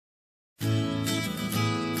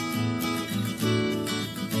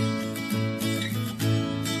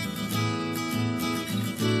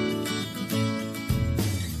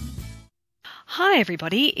Hi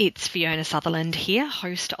everybody, it's Fiona Sutherland here,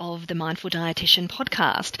 host of the Mindful Dietitian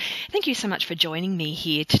podcast. Thank you so much for joining me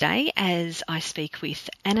here today as I speak with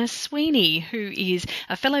Anna Sweeney, who is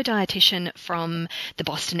a fellow dietitian from the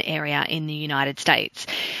Boston area in the United States.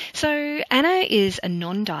 So Anna is a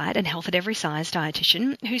non-diet and health at every size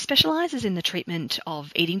dietitian who specialises in the treatment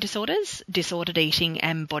of eating disorders, disordered eating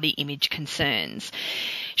and body image concerns.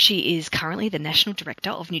 She is currently the National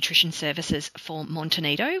Director of Nutrition Services for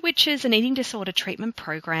Montenegro, which is an eating disorder treatment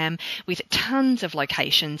program with tons of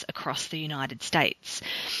locations across the United States.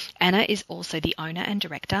 Anna is also the owner and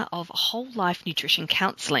director of Whole Life Nutrition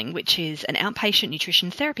Counselling, which is an outpatient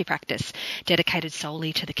nutrition therapy practice dedicated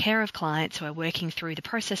solely to the care of clients who are working through the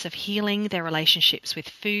process of healing their relationships with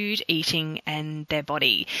food, eating and their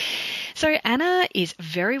body. So Anna is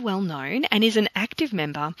very well known and is an active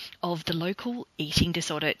member of the local eating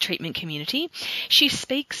disorder treatment community. She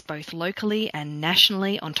speaks both locally and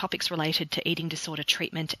nationally on topics related to eating disorder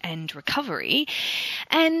treatment and recovery.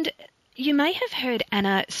 And you may have heard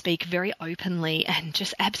Anna speak very openly and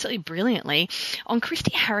just absolutely brilliantly on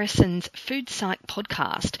Christy Harrison's Food Psych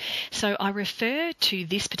podcast. So I refer to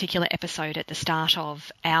this particular episode at the start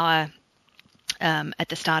of our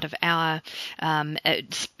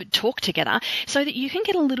talk together so that you can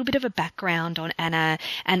get a little bit of a background on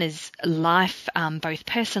Anna's life, both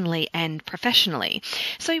personally and professionally.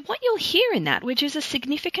 So what you'll hear in that, which is a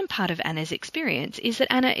significant part of Anna's experience, is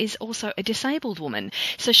that Anna is also a disabled woman.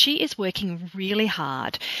 So she is working really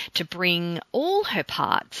hard to bring all her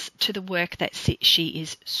parts to the work that she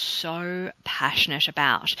is so passionate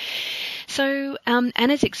about. So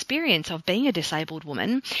Anna's experience of being a disabled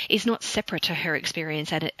woman is not separate to her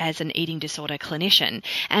experience as an eating disorder clinician.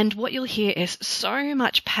 And what you'll hear is so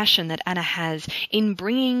much passion that Anna has in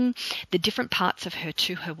bringing the different parts of her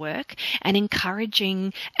to her work and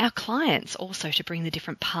encouraging our clients also to bring the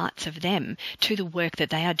different parts of them to the work that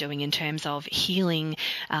they are doing in terms of healing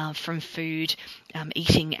from food,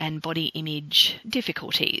 eating and body image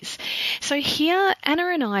difficulties. So here, Anna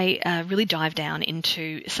and I really dive down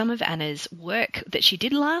into some of Anna's work that she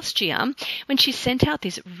did last year when she sent out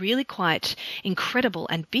this really quite incredible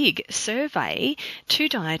and big survey to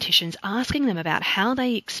dietitians asking them about how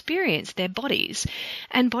they experience their bodies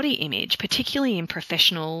and body image, particularly in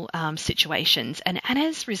professional situations. And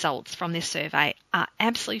Anna's results from this survey are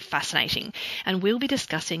absolutely fascinating, and we'll be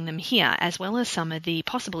discussing them here as well as some of the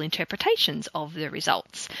possible interpretations of the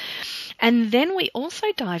results. And then we also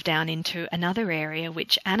dive down into another area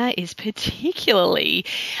which Anna is particularly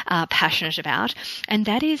passionate about, and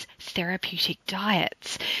that is therapeutic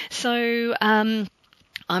diets. So I'm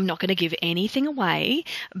not going to give anything away,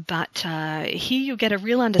 but here you'll get a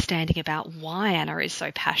real understanding about why Anna is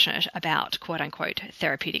so passionate about quote-unquote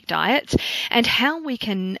therapeutic diets and how we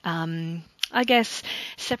can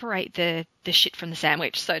separate the shit from the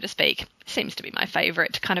sandwich, so to speak. Seems to be my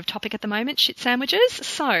favourite kind of topic at the moment, shit sandwiches.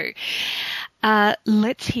 So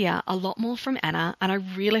let's hear a lot more from Anna, and I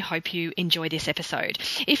really hope you enjoy this episode.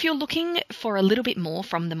 If you're looking for a little bit more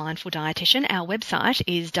from The Mindful Dietitian, our website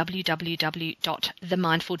is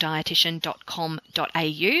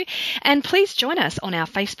www.themindfuldietitian.com.au, and please join us on our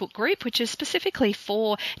Facebook group, which is specifically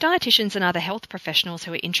for dietitians and other health professionals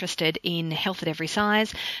who are interested in health at every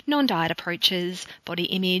size, non-diet approaches, body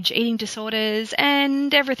image, eating disorders,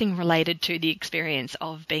 and everything related to the experience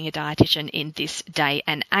of being a dietitian in this day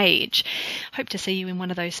and age. Hope to see you in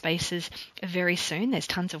one of those spaces very soon. There's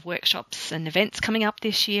tons of workshops and events coming up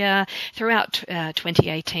this year throughout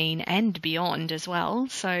 2018 and beyond as well.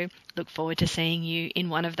 So look forward to seeing you in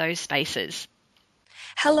one of those spaces.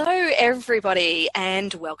 Hello, everybody,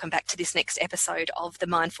 and welcome back to this next episode of the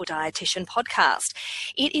Mindful Dietitian podcast.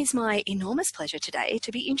 It is my enormous pleasure today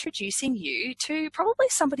to be introducing you to probably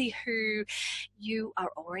somebody who you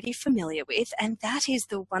are already familiar with, and that is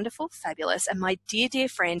the wonderful, fabulous, and my dear, dear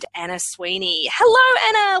friend, Anna Sweeney. Hello,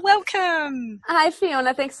 Anna. Welcome. Hi,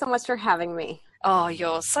 Fiona. Thanks so much for having me. Oh,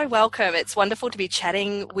 you're so welcome. It's wonderful to be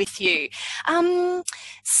chatting with you. Oh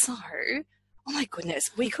my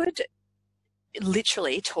goodness, we could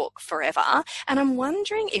literally talk forever, and I'm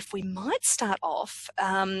wondering if we might start off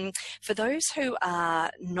for those who are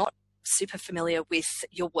not super familiar with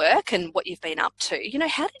your work and what you've been up to. You know,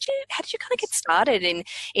 how did you kind of get started in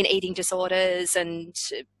eating disorders and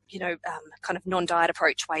kind of non-diet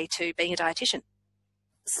approach way to being a dietitian?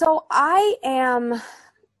 So I am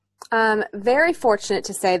very fortunate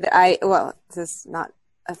to say that this is not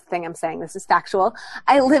a thing I'm saying, this is factual.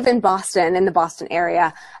 I live in Boston, in the Boston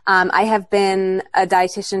area. I have been a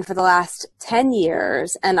dietitian for the last 10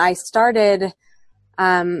 years, and I started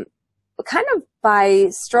kind of by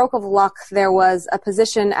stroke of luck. There was a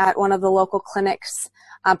position at one of the local clinics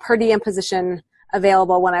per diem position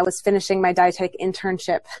available when I was finishing my dietetic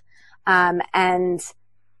internship. And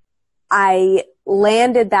I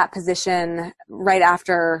landed that position right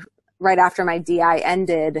after my DI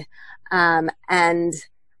ended, and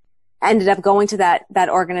ended up going to that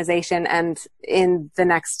organization. And in the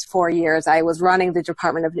next 4 years, I was running the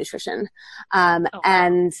Department of Nutrition.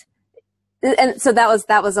 And so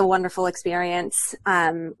that was a wonderful experience,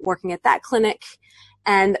 working at that clinic.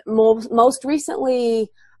 And most recently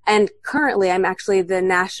and currently, I'm actually the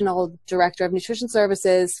National Director of Nutrition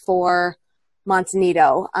Services for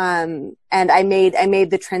Montanito. And I made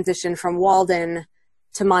the transition from Walden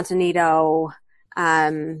to Montanito,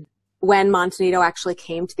 when Montanito actually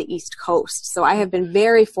came to the East Coast. So I have been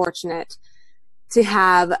very fortunate to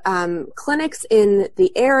have, clinics in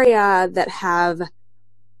the area that have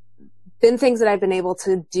been things that I've been able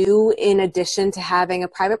to do in addition to having a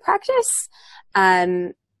private practice.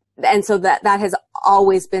 And so that has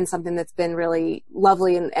always been something that's been really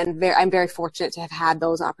lovely, and I'm very fortunate to have had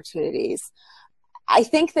those opportunities. I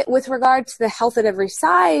think that with regard to the health at every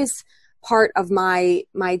size part of my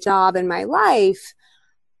job and my life,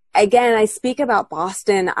 again, I speak about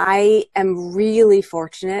Boston. I am really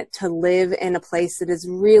fortunate to live in a place that is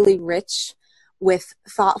really rich with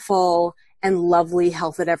thoughtful and lovely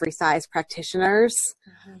health at every size practitioners.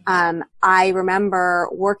 Mm-hmm. I remember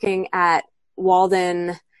working at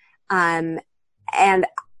Walden, and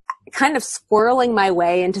kind of squirreling my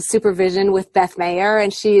way into supervision with Beth Mayer,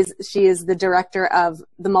 and she is the director of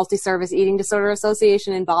the Multi-Service Eating Disorder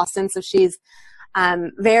Association in Boston. So she's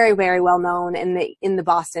very, very well known in the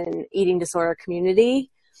Boston eating disorder community.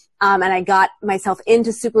 And I got myself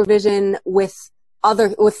into supervision with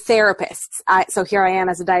therapists. So here I am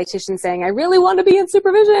as a dietitian saying, I really want to be in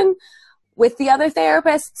supervision with the other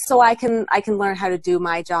therapists so I can learn how to do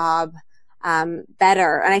my job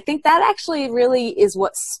better. And I think that actually really is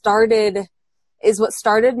what started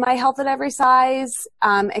my health at every size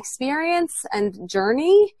experience and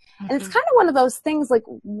journey. Mm-hmm. And it's kind of one of those things, like,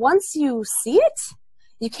 once you see it,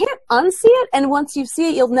 you can't unsee it, and once you see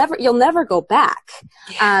it, you'll never go back.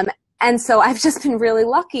 Yeah. And so I've just been really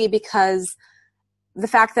lucky, because the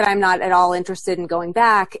fact that I'm not at all interested in going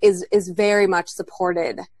back is very much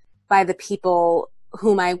supported by the people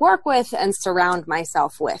whom I work with and surround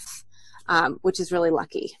myself with, which is really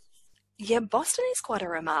lucky. Yeah, Boston is quite a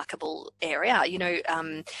remarkable area. You know,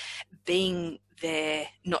 being there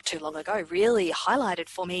not too long ago really highlighted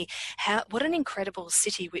for me what an incredible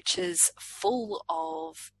city, which is full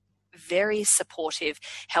of very supportive,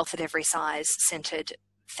 health at every size centered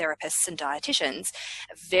therapists and dietitians,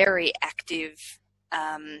 a very active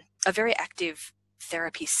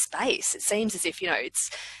therapy space. It seems as if, you know,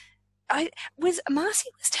 Marcy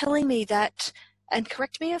was telling me that, and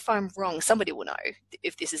correct me if I'm wrong, somebody will know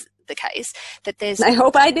if this is the case, that there's... I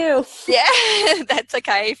hope I do. Yeah, that's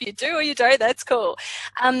okay. If you do or you don't, that's cool.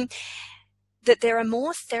 That there are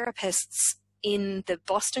more therapists in the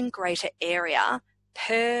Boston greater area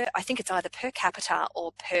I think it's either per capita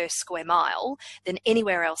or per square mile than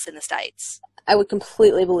anywhere else in the States. I would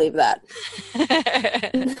completely believe that.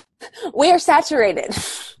 We are saturated.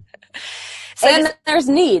 So and there's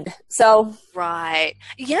need. So right.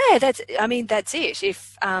 Yeah, that's it.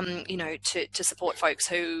 If you know, to support folks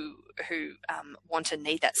who want and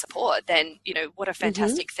need that support, then, you know, what a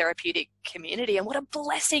fantastic mm-hmm. therapeutic community, and what a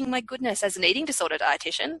blessing, my goodness, as an eating disorder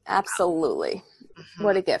dietitian. Absolutely. Mm-hmm.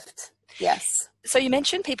 What a gift. Yes. So you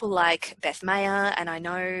mentioned people like Beth Mayer, and I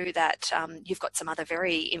know that you've got some other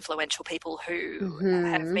very influential people who mm-hmm.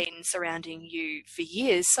 have been surrounding you for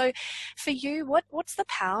years. So for you, what's the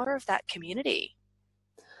power of that community?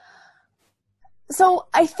 So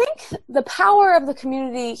I think the power of the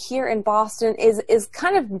community here in Boston is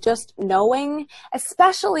kind of just knowing,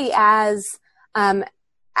 especially as a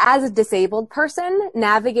disabled person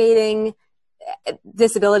navigating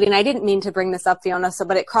disability. And I didn't mean to bring this up, Fiona,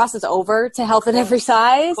 but it crosses over to health at every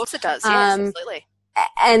size. Of course it does. Yes, absolutely.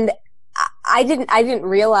 And I didn't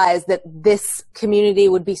realize that this community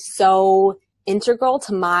would be so integral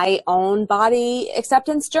to my own body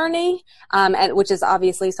acceptance journey, and which is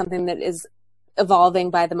obviously something that is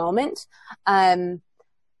evolving by the moment. But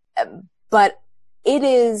it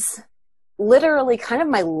is literally kind of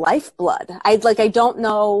my lifeblood. I don't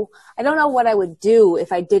know what I would do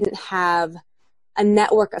if I didn't have a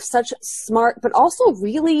network of such smart, but also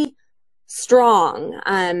really strong,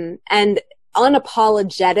 and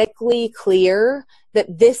unapologetically clear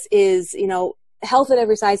that this is, you know, health at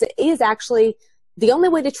every size. It is actually the only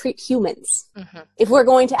way to treat humans. Mm-hmm. If we're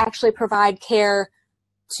going to actually provide care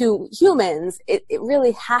to humans, it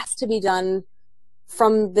really has to be done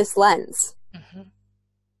from this lens. Mm-hmm.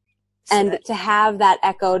 And to have that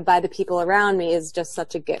echoed by the people around me is just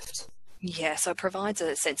such a gift. Yeah, so it provides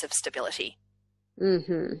a sense of stability.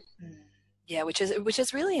 Mm-hmm. Yeah, which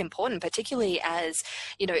is really important, particularly as,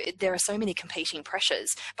 there are so many competing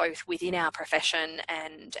pressures, both within our profession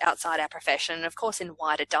and outside our profession, and of course in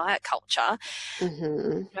wider diet culture.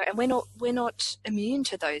 Mm-hmm. And we're not immune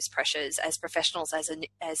to those pressures as professionals, as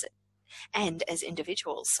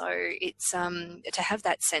individuals. So it's to have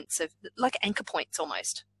that sense of like anchor points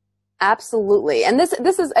almost. Absolutely. And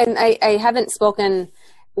this is, and I haven't spoken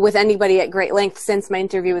with anybody at great length since my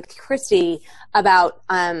interview with Christy about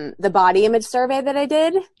the body image survey that I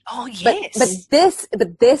did. Oh, yes.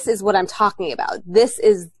 But this is what I'm talking about. This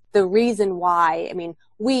is the reason why, I mean,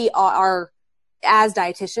 we are, as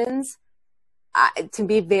dietitians, to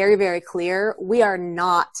be very, very clear, we are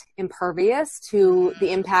not impervious to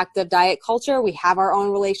the impact of diet culture. We have our own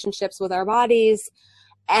relationships with our bodies.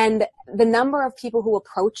 And the number of people who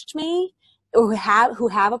approached me, or who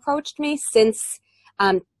have approached me since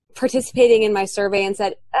participating in my survey and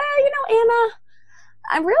said, Anna,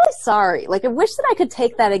 I'm really sorry. Like, I wish that I could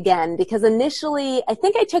take that again, because initially I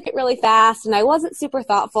think I took it really fast and I wasn't super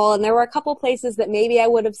thoughtful. And there were a couple places that maybe I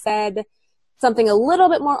would have said something a little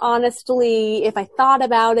bit more honestly if I thought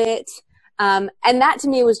about it. And that to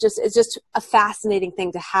me is just a fascinating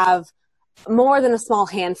thing to have more than a small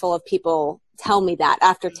handful of people tell me that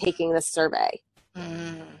after taking this survey.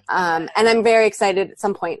 And I'm very excited. At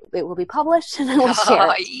some point it will be published and I will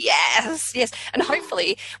share it. Yes. And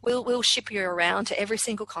hopefully we'll ship you around to every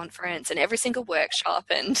single conference and every single workshop,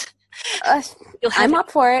 and I'm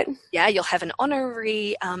up for it. Yeah, you'll have an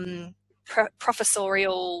honorary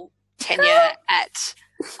professorial tenure at,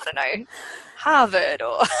 I don't know, Harvard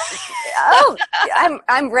or Oh,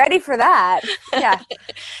 I'm ready for that. Yeah.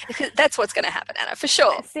 That's what's going to happen, Anna, for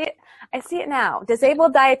sure. I see it now.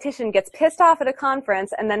 Disabled dietitian gets pissed off at a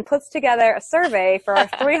conference and then puts together a survey for our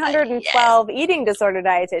 312 eating disorder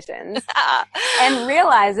dietitians and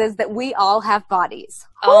realizes that we all have bodies.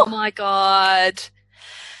 Oh my God.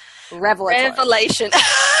 Revelation.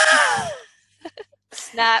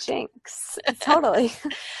 Snap. Jinx. Totally.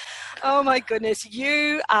 Oh my goodness,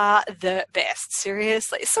 you are the best.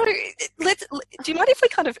 Seriously. So do you mind if we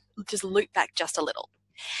kind of just loop back just a little?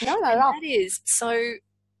 No, not at all. That is, so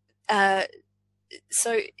the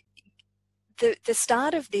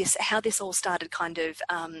start of this, how this all started kind of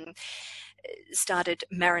started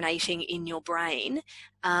marinating in your brain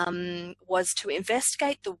was to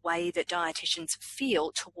investigate the way that dietitians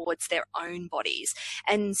feel towards their own bodies.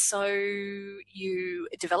 And so you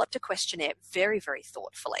developed a questionnaire very, very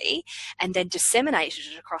thoughtfully and then disseminated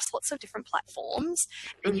it across lots of different platforms.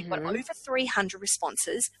 And you've got over 300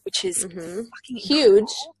 responses, which is fucking huge.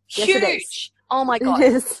 Huge. Yes, it is. Oh my God.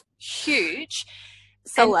 It is. Huge.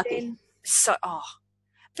 So and lucky.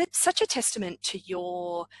 That's such a testament to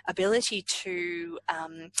your ability to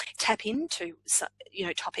tap into,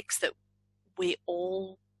 topics that we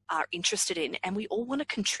all are interested in, and we all want to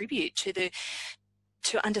contribute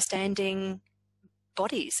to understanding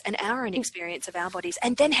bodies and our own experience of our bodies,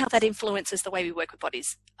 and then how that influences the way we work with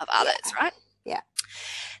bodies of others, right? Yeah.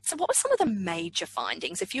 So what were some of the major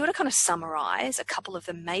findings? If you were to kind of summarize a couple of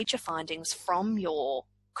the major findings from your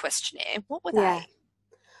questionnaire, what were they? Yeah.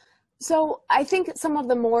 So I think some of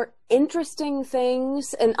the more interesting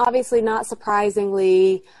things, and obviously not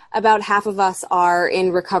surprisingly, about half of us are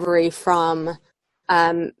in recovery from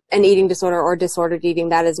an eating disorder or disordered eating.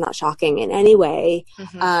 That is not shocking in any way.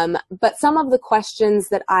 But some of the questions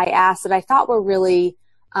that I asked that I thought were really,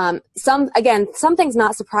 some things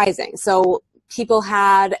not surprising. So people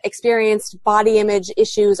had experienced body image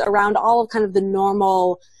issues around all of kind of the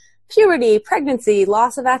normal puberty, pregnancy,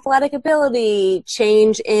 loss of athletic ability,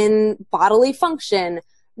 change in bodily function,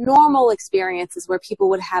 normal experiences where people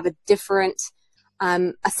would have a different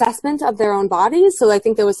assessment of their own bodies. So I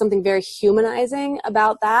think there was something very humanizing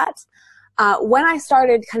about that. When I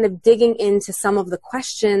started kind of digging into some of the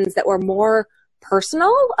questions that were more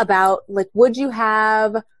personal about, like, would you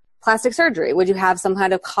have plastic surgery? Would you have some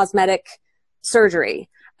kind of cosmetic surgery?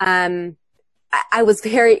 I was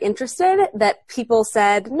very interested that people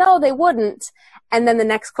said, no, they wouldn't. And then the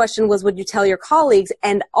next question was, would you tell your colleagues?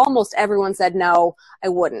 And almost everyone said, no, I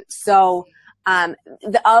wouldn't. So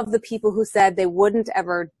of the people who said they wouldn't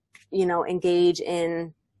ever, engage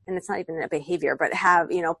in, and it's not even a behavior, but have,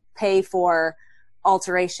 pay for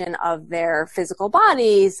alteration of their physical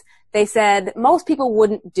bodies, they said most people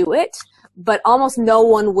wouldn't do it, but almost no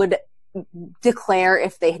one would declare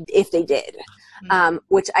if they did,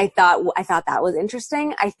 which I thought that was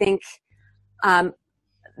interesting. I think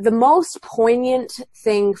the most poignant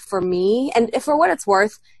thing for me, and for what it's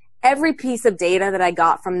worth, every piece of data that I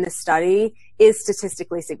got from this study is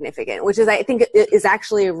statistically significant, which is, I think, is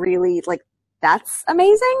actually a really, like, that's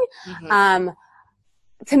amazing. Mm-hmm.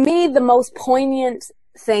 To me, the most poignant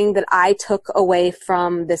thing that I took away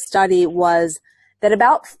from this study was that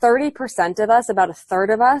about 30% of us, about a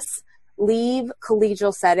third of us, leave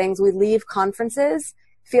collegial settings, we leave conferences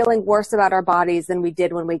feeling worse about our bodies than we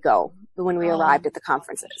did when we arrived at the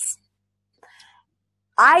conferences.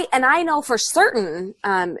 I know for certain,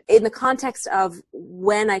 in the context of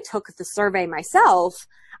when I took the survey myself,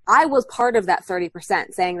 I was part of that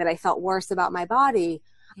 30% saying that I felt worse about my body.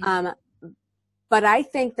 But I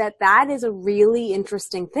think that that is a really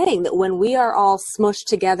interesting thing, that when we are all smushed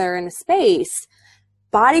together in a space,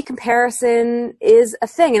 body comparison is a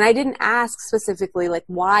thing. And I didn't ask specifically, like,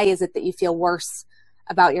 why is it that you feel worse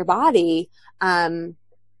about your body?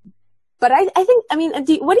 But I think, I mean, what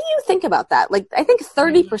do you think about that? Like, I think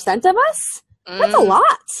 30% of us, that's a lot.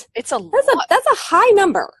 It's a lot. That's a high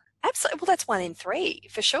number. Absolutely. Well, that's 1 in 3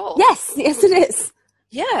 for sure. Yes, it is.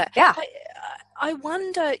 Yeah. Yeah. I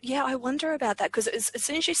wonder about that, because as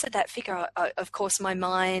soon as you said that figure, of course, my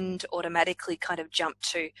mind automatically kind of jumped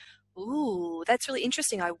to, ooh, that's really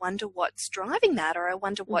interesting. I wonder what's driving that, or I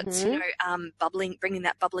wonder what's, bringing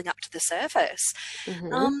that bubbling up to the surface.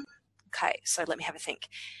 Okay, so let me have a think.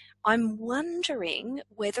 I'm wondering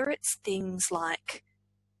whether it's things like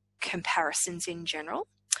comparisons in general.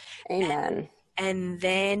 Amen. And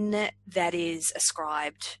then that is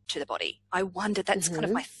ascribed to the body. I wonder, that's kind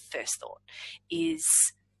of my first thought, is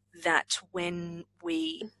that when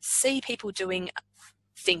we see people doing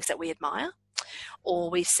things that we admire,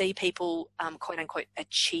 or we see people, quote unquote,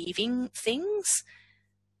 achieving things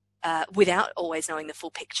without always knowing the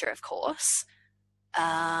full picture, of course,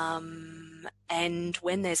 and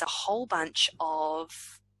when there's a whole bunch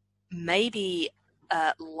of maybe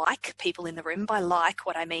like people in the room. By like,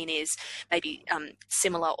 what I mean is maybe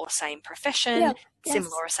similar or same profession,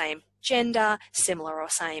 similar or same gender, similar or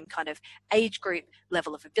same kind of age group,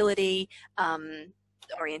 level of ability,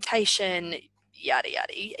 orientation, yada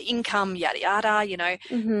yada, income, yada yada, you know.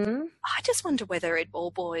 I just wonder whether it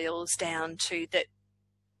all boils down to that,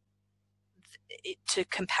 to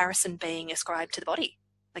comparison being ascribed to the body,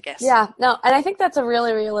 I guess. Yeah, no, and I think that's a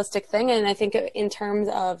really realistic thing. And I think in terms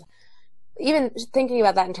of, even thinking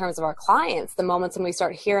about that in terms of our clients, the moments when we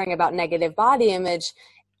start hearing about negative body image,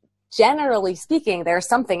 generally speaking, there's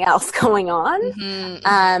something else going on.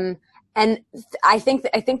 And I think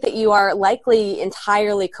that you are likely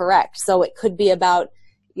entirely correct. So it could be about,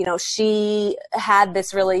 you know, she had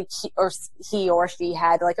this really or he or she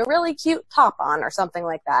had like a really cute top on or something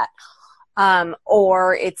like that.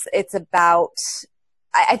 Or it's about,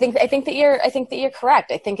 I think that you're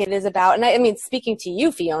correct. I think it is about, and I mean, speaking to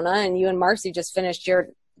you, Fiona, and you and Marcy just finished your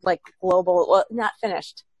like global, well, not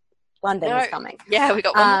finished. London is coming. Yeah, we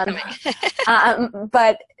got one coming.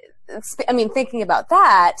 But I mean, thinking about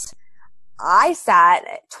that, I sat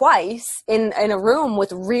twice in a room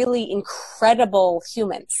with really incredible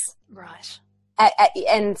humans. Right.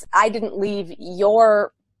 And I didn't leave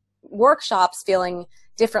your workshops feeling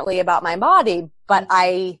differently about my body, but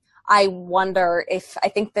I wonder if, I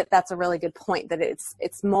think that that's a really good point, that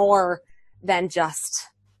it's more than just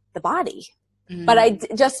the body.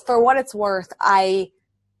 But just for what it's worth, I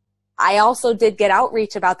also did get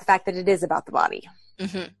outreach about the fact that it is about the body.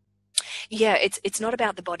 Yeah, it's not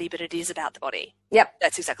about the body, but it is about the body. Yep.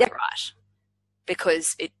 That's exactly right.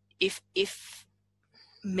 Because if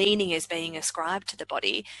meaning is being ascribed to the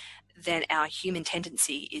body, then our human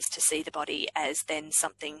tendency is to see the body as then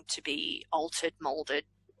something to be altered, molded,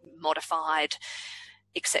 modified,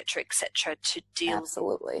 etc., to deal with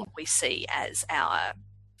what we see as our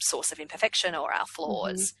source of imperfection or our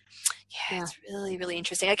flaws. Yeah, it's really, really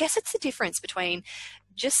interesting. I guess it's the difference between,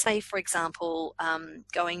 just say, for example,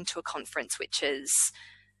 going to a conference, which is,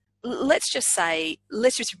 let's just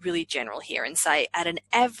really general here and say at an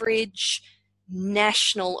average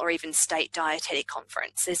national or even state dietetic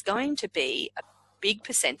conference, there's going to be a big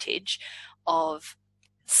percentage of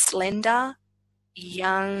slender,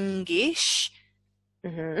 youngish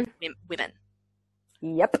women.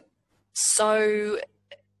 Yep. So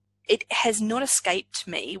it has not escaped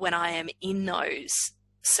me when I am in those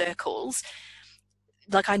circles.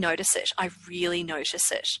 Like, I notice it. I really notice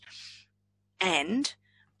it. And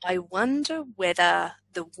I wonder whether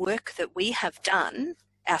the work that we have done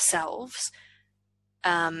ourselves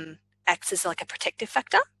acts as like a protective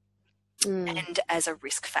factor and as a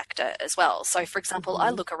risk factor as well. So, for example, I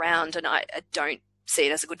look around and I don't see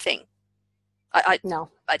it as a good thing. I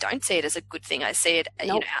don't see it as a good thing. I see it, you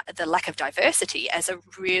know, the lack of diversity as a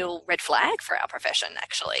real red flag for our profession,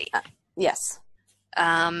 actually. Yes.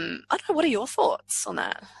 I don't know, what are your thoughts on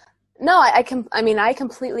that? No, I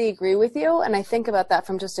completely agree with you. And I think about that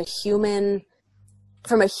from just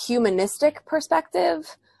from a humanistic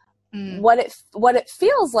perspective, what it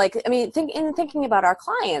feels like. I mean, in thinking about our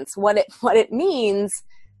clients, what it means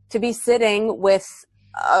to be sitting with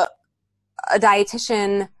a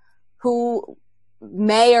dietitian who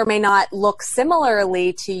may or may not look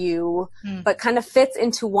similarly to you, but kind of fits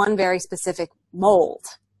into one very specific mold.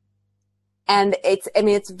 And I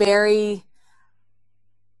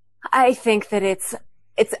think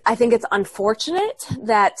it's unfortunate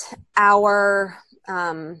that our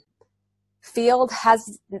field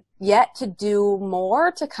has yet to do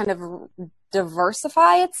more to kind of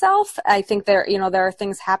diversify itself. I think there are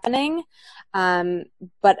things happening,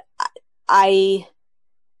 but I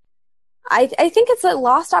think it's a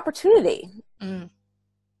lost opportunity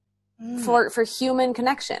for human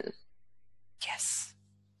connection. Yes,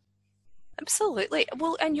 absolutely.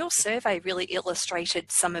 Well, and your survey really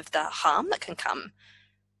illustrated some of the harm that can come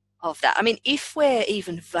of that. I mean, if we're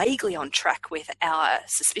even vaguely on track with our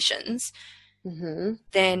suspicions, then,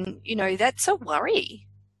 that's a worry.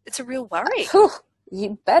 It's a real worry.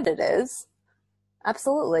 You bet it is.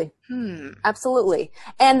 Absolutely. Absolutely.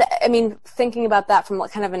 And I mean, thinking about that from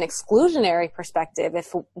kind of an exclusionary perspective,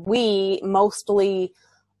 if we, mostly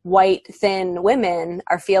white, thin women,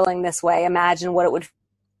 are feeling this way, imagine what it would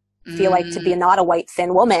feel like to be not a white,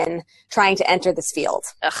 thin woman trying to enter this field.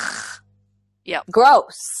 Ugh. Yep.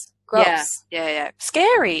 Gross. Yeah.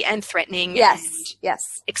 Scary and threatening. Yes. And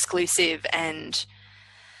yes. Exclusive and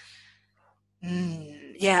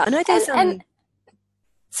yeah. I know there's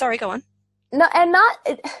sorry, go on. No, and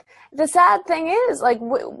the sad thing is, like,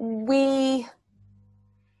 we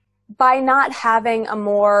by not having a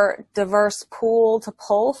more diverse pool to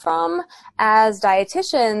pull from as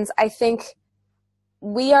dietitians, I think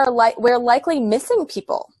we're likely missing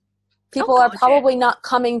people. People are probably not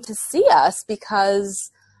coming to see us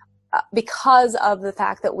because of the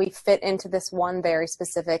fact that we fit into this one very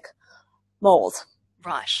specific mold.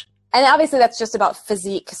 Right. And obviously that's just about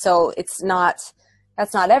physique, so that's not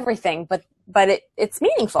everything, but it's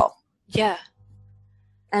meaningful. Yeah.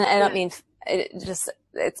 And I don't mean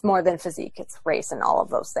it's more than physique, it's race and all of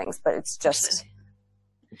those things, but it's just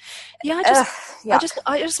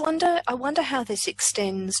I just wonder how this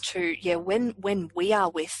extends to when we are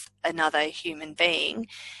with another human being,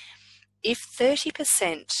 if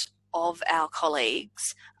 30% of our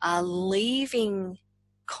colleagues are leaving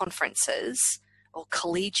conferences or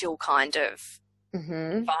collegial kind of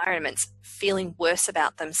environments feeling worse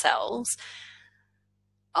about themselves,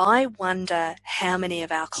 I wonder how many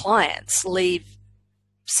of our clients leave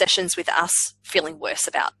sessions with us feeling worse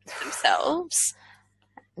about themselves.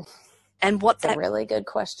 And that's a really good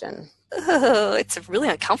question. It's a really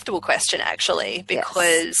uncomfortable question, actually,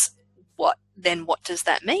 because what does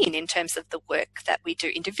that mean in terms of the work that we do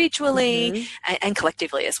individually and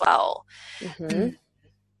collectively as well?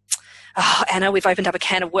 Oh, Anna, we've opened up a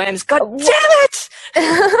can of worms. God damn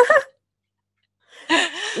it!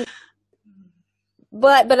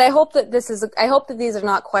 But I hope that these are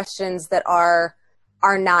not questions that are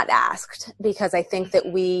not asked, because I think that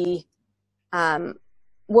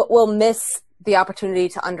we'll miss the opportunity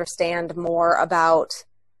to understand more about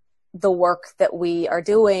the work that we are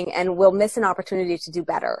doing, and we'll miss an opportunity to do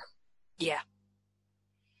better. Yeah.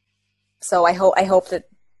 So I hope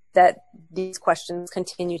that these questions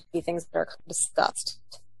continue to be things that are discussed.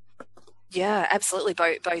 Yeah, absolutely.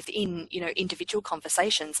 Both in, individual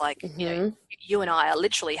conversations, like, you and I are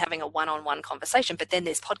literally having a one-on-one conversation, but then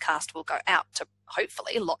this podcast will go out to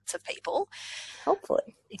hopefully lots of people.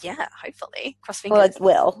 Hopefully. Yeah, hopefully. Cross fingers. Well, it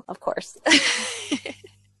will, of course.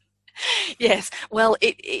 Yes. Well,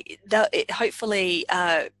 it hopefully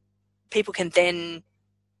people can then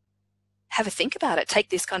have a think about it, take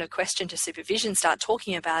this kind of question to supervision, start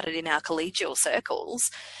talking about it in our collegial circles,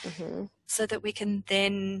 so that we can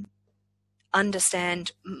then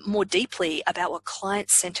understand more deeply about what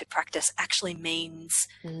client-centered practice actually means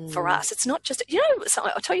for us. It's not just, so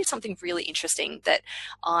I'll tell you something really interesting that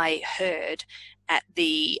I heard at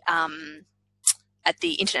the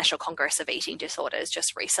International Congress of Eating Disorders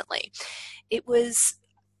just recently. It was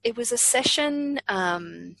a session,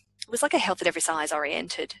 it was like a health at every size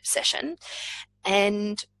oriented session,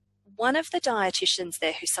 and one of the dietitians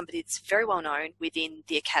there, who's somebody that's very well known within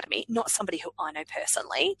the academy, not somebody who I know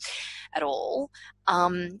personally at all,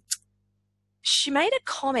 she made a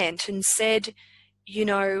comment and said,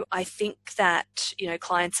 I think that,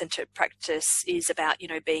 client-centered practice is about,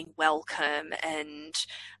 being welcome and,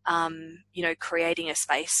 creating a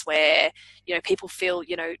space where, people feel,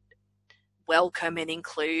 welcome and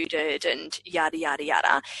included and yada, yada,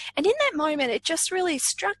 yada. And in that moment, it just really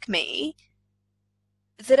struck me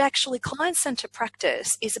that actually client-centered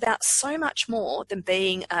practice is about so much more than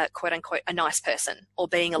being a quote-unquote a nice person or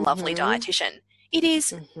being a lovely dietitian. It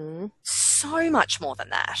is so much more than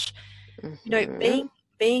that. You know,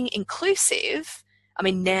 being inclusive, I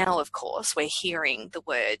mean, now, of course, we're hearing the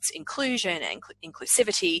words inclusion and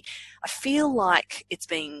inclusivity. I feel like it's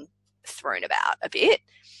being thrown about a bit,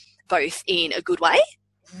 both in a good way,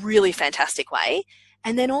 really fantastic way,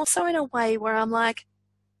 and then also in a way where I'm like,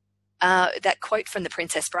 that quote from The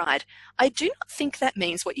Princess Bride, I do not think that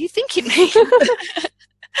means what you think it means.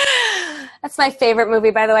 That's my favorite movie,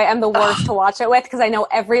 by the way. I'm the worst to watch it with because I know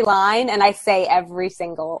every line and I say every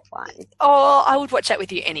single line. Oh, I would watch that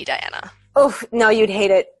with you any day, Anna. Oh, no, you'd hate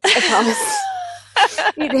it. I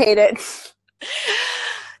promise. You'd hate it.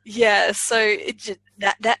 Yeah, so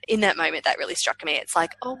that in that moment, that really struck me. It's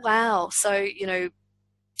like, oh, wow. So, you know,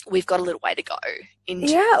 we've got a little way to go into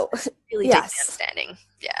really deep understanding.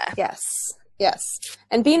 Yeah. Yes.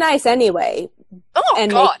 And be nice anyway. Oh,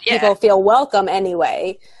 and God, make people feel welcome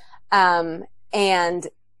anyway. And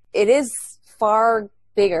it is far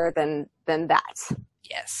bigger than that.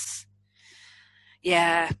 Yes.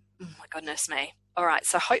 Yeah. Oh, my goodness me. All right.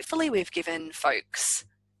 So hopefully we've given folks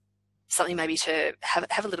something maybe to have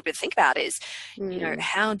a little bit to think about is, you know,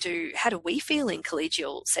 how do we feel in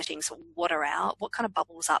collegial settings? What kind of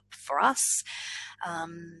bubbles up for us?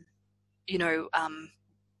 You know,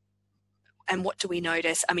 and what do we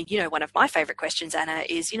notice? I mean, you know, one of my favorite questions, Anna,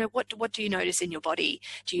 is, you know, what do you notice in your body?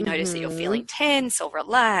 Do you notice that you're feeling tense or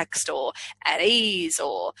relaxed or at ease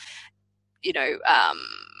or, you know,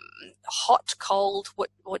 hot, cold?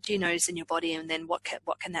 What do you notice in your body? And then what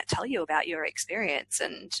can that tell you about your experience?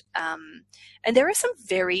 And there are some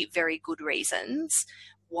very, very good reasons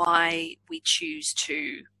why we choose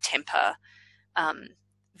to temper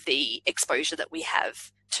the exposure that we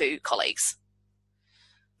have to colleagues.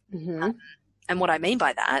 And what I mean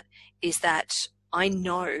by that is that I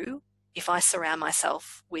know if I surround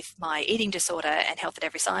myself with my eating disorder and health at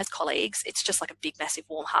every size colleagues, it's just like a big, massive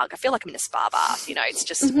warm hug. I feel like I'm in a spa bath, you know, it's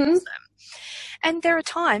just awesome. And there are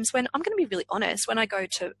times when, I'm going to be really honest, when I go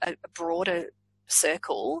to a broader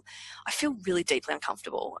circle, I feel really deeply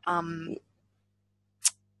uncomfortable. I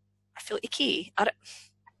feel icky.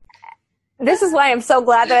 This is why I'm so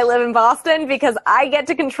glad that I live in Boston, because I get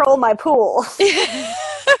to control my pool.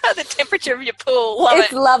 The temperature of your pool.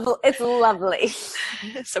 It's lovely.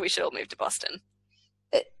 So we should all move to Boston.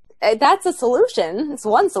 That's a solution. It's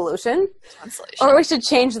one solution. Or we should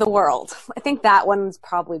change the world. I think that one's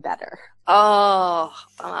probably better. Oh,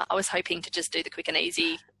 I was hoping to just do the quick and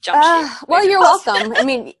easy jump ship. Well, you're welcome. I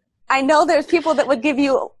mean, I know there's people that would give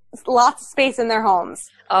you lots of space in their homes.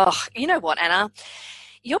 Oh, you know what, Anna?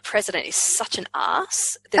 Your president is such an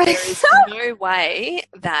ass that there is no way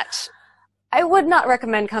that... I would not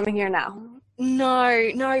recommend coming here now.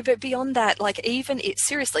 No, but beyond that, like even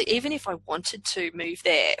if I wanted to move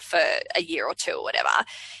there for a year or two or whatever,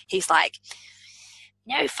 he's like,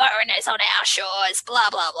 no foreigners on our shores, blah,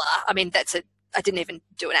 blah, blah. I mean, I didn't even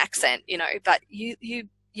do an accent, you know, but you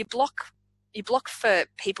block for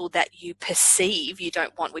people that you perceive you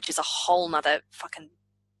don't want, which is a whole nother fucking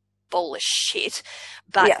bowl of shit.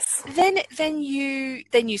 But then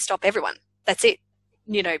you stop everyone. That's it.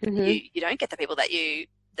 You know, you don't get the people that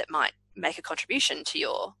might make a contribution to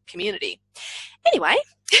your community. Anyway.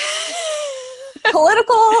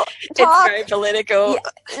 Political talk. It's very political.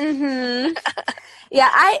 Yeah, yeah,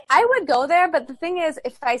 I would go there, but the thing is,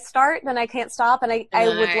 if I start, then I can't stop, and I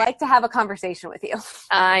would like to have a conversation with you.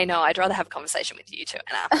 I know. I'd rather have a conversation with you too,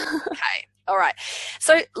 Anna. Okay. All right.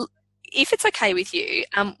 So if it's okay with you,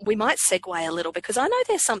 we might segue a little, because I know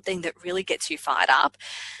there's something that really gets you fired up.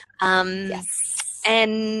 Yes.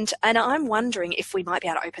 And I'm wondering if we might be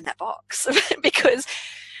able to open that box because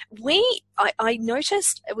I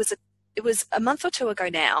noticed it was a month or two ago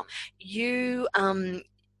now.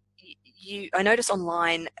 I noticed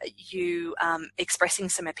online you expressing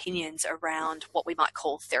some opinions around what we might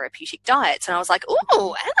call therapeutic diets, and I was like,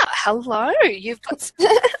 "Oh, Anna, hello! You've got some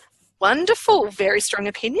wonderful, very strong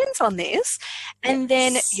opinions on this." And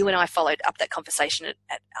then you and I followed up that conversation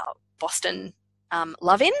at our Boston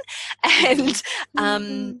Love-In, and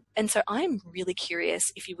so I'm really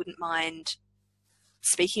curious if you wouldn't mind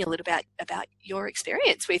speaking a little about your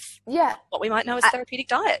experience with what we might know as therapeutic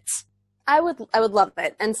diets. I would love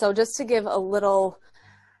it. And so just to give a little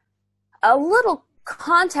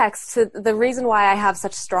context to the reason why I have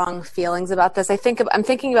such strong feelings about this, I'm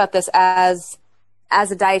thinking about this as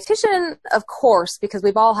a dietitian, of course, because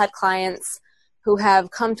we've all had clients who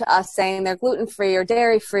have come to us saying they're gluten-free or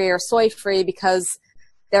dairy-free or soy-free because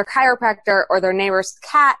their chiropractor or their neighbor's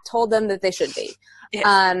cat told them that they should be.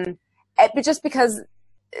 Yes. But just because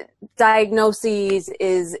diagnoses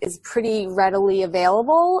is pretty readily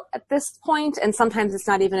available at this point, and sometimes it's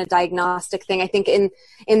not even a diagnostic thing. I think in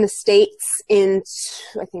the States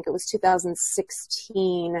I think it was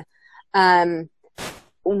 2016, so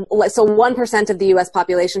 1% of the U.S.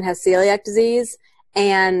 population has celiac disease,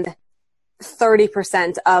 and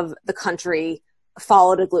 30% of the country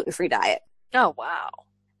followed a gluten-free diet. Oh, wow.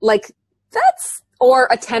 Like or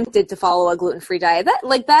attempted to follow a gluten-free diet.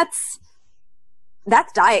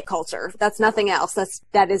 That's diet culture. That's nothing else.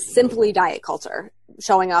 That is simply diet culture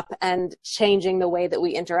showing up and changing the way that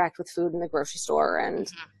we interact with food in the grocery store and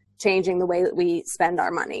changing the way that we spend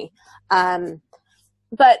our money.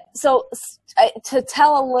 But so to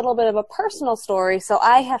tell a little bit of a personal story, so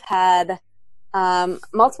I have had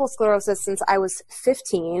multiple sclerosis since I was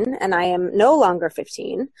 15, and I am no longer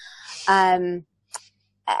 15. And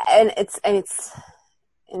it's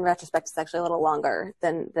in retrospect, it's actually a little longer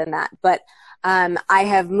than that. But I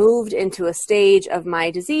have moved into a stage of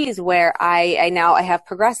my disease where I now have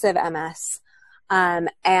progressive MS.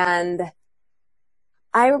 And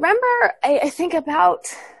I remember, I think about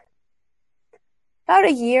a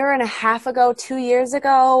year and a half ago, 2 years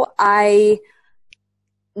ago, I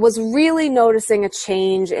was really noticing a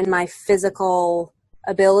change in my physical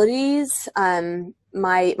abilities.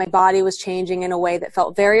 My body was changing in a way that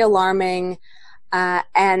felt very alarming.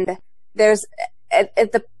 And there's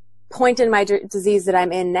at the point in my disease that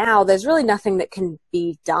I'm in now, there's really nothing that can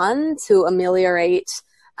be done to ameliorate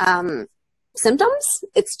symptoms.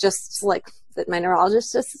 It's just like that my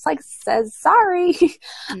neurologist just like says, sorry,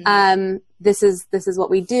 this is what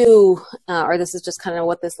we do, or this is just kind of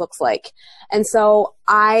what this looks like. And so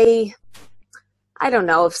I don't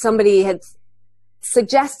know if somebody had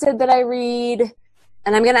suggested that I read,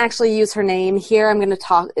 and I'm going to actually use her name here. I'm going to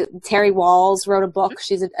talk. Terry Walls wrote a book.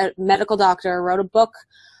 She's a medical doctor, wrote a book.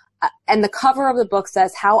 And the cover of the book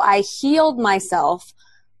says, How I Healed Myself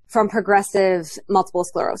from Progressive Multiple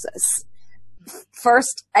Sclerosis.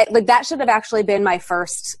 First, that should have actually been my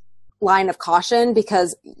first line of caution,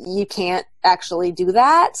 because you can't actually do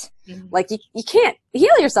that. Mm-hmm. Like you can't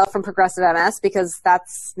heal yourself from progressive MS, because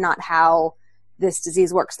that's not how this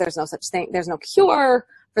disease works. There's no such thing. There's no cure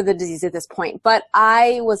for the disease at this point. But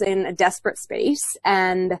I was in a desperate space,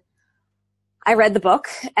 and I read the book,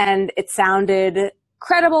 and it sounded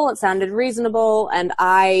credible. It sounded reasonable. And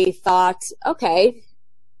I thought, okay,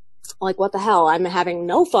 like what the hell? I'm having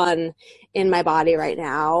no fun in my body right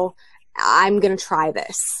now. I'm going to try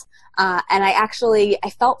this. And I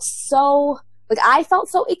felt so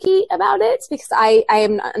icky about it, because I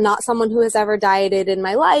am not someone who has ever dieted in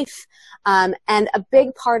my life. And a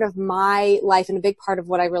big part of my life and a big part of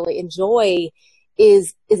what I really enjoy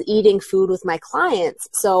is eating food with my clients.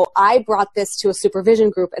 So I brought this to a supervision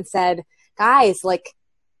group and said, guys, like,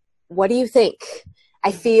 what do you think?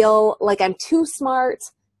 I feel like I'm too smart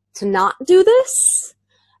to not do this.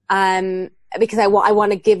 Because I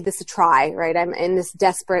want to give this a try, right? I'm in this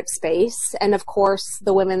desperate space. And of course,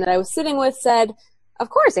 the women that I was sitting with said, of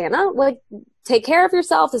course, Anna, like, take care of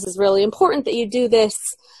yourself. This is really important that you do this.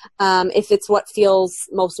 If it's what feels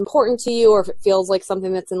most important to you, or if it feels like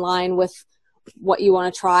something that's in line with what you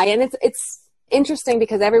want to try. And it's interesting,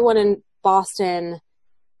 because everyone in Boston,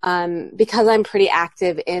 because I'm pretty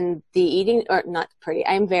active in the eating, or not pretty,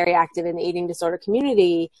 I'm very active in the eating disorder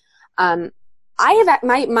community.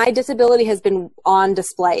 My disability has been on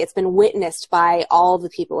display. It's been witnessed by all the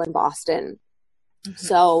people in Boston. Mm-hmm.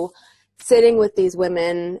 So sitting with these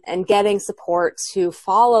women and getting support to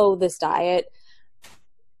follow this diet,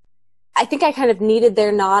 I think I kind of needed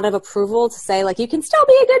their nod of approval to say, like, you can still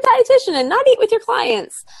be a good dietitian and not eat with your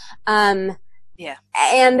clients. Yeah.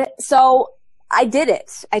 And so I did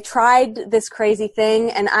it. I tried this crazy thing,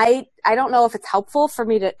 and I don't know if it's helpful for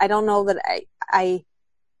me to, I don't know that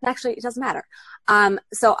actually, it doesn't matter.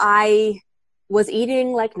 So I was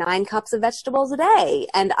eating like 9 cups of vegetables a day,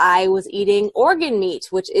 and I was eating organ meat,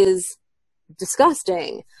 which is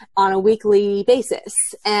disgusting, on a weekly basis.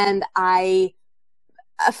 And I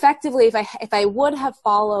effectively, if I would have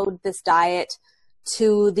followed this diet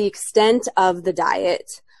to the extent of the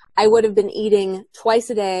diet, I would have been eating twice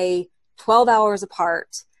a day, 12 hours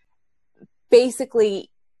apart,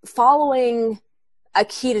 basically following a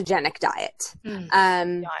ketogenic diet.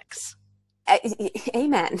 Yikes.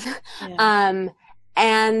 Amen. Yeah.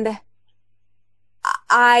 And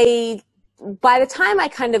by the time I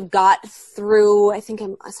kind of got through, I think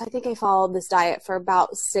I followed this diet for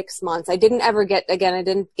about 6 months. I didn't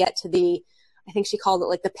get to the, I think she called it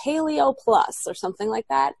like the Paleo Plus or something like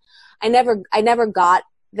that. I never got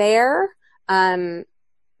there,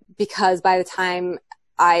 because by the time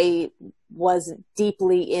I was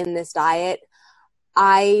deeply in this diet,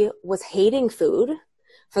 I was hating food.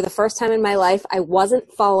 For the first time in my life, I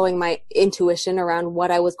wasn't following my intuition around what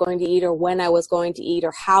I was going to eat or when I was going to eat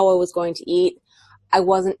or how I was going to eat. I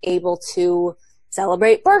wasn't able to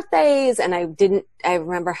celebrate birthdays, and I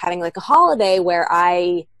remember having like a holiday where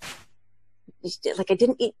I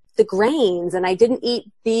didn't eat the grains and I didn't eat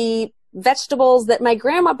the vegetables that my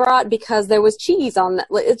grandma brought because there was cheese on that.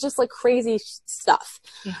 It's just like crazy stuff.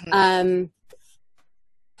 Mm-hmm.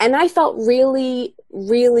 And I felt really,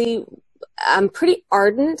 really pretty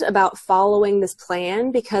ardent about following this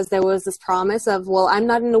plan because there was this promise of, well, I'm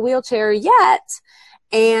not in a wheelchair yet,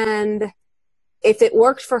 and if it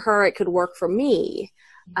worked for her, it could work for me.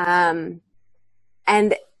 And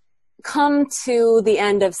come to the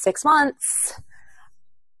end of 6 months,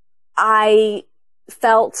 I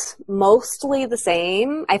felt mostly the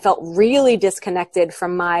same. I felt really disconnected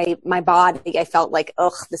from my body. I felt like,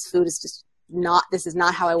 ugh, this food is just this is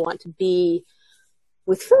not how I want to be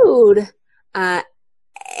with food.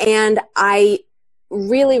 And I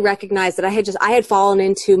really recognized that I had fallen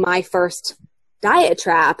into my first diet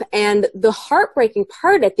trap. And the heartbreaking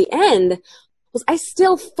part at the end was I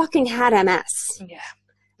still fucking had MS. Yeah.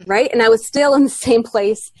 Right? And I was still in the same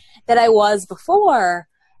place that I was before.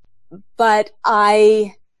 But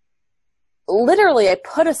I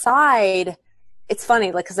put aside, it's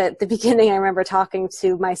funny, like, cause at the beginning I remember talking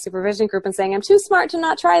to my supervision group and saying, I'm too smart to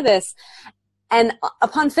not try this. And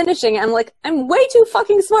upon finishing, I'm like, I'm way too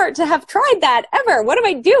fucking smart to have tried that ever. What am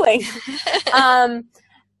I doing?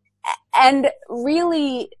 And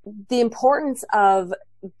really the importance of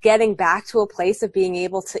getting back to a place of being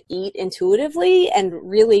able to eat intuitively and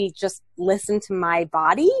really just listen to my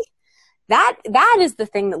body. That is the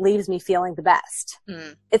thing that leaves me feeling the best.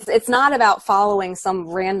 Mm. It's not about following some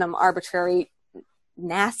random arbitrary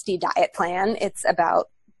nasty diet plan. It's about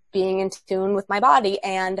being in tune with my body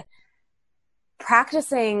and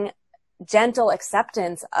practicing gentle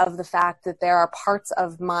acceptance of the fact that there are parts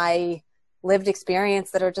of my lived experience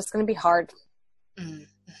that are just going to be hard. Mm.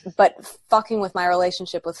 But fucking with my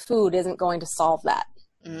relationship with food isn't going to solve that.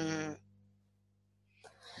 Mm.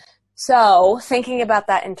 So thinking about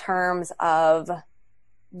that in terms of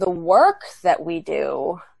the work that we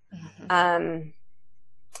do, mm-hmm.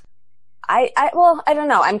 I don't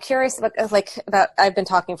know. I'm curious about I've been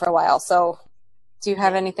talking for a while. So do you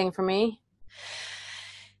have anything for me?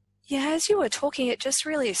 Yeah, as you were talking, it just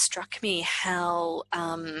really struck me how,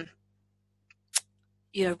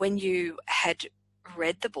 when you had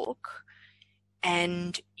read the book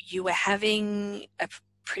and you were having a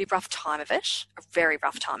pretty rough time of it, a very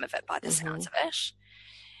rough time of it by the mm-hmm. sounds of it.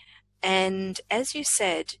 And as you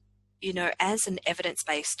said, as an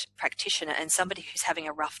evidence-based practitioner and somebody who's having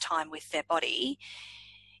a rough time with their body,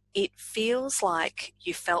 it feels like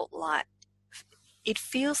you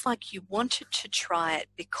wanted to try it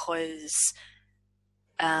because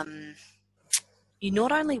you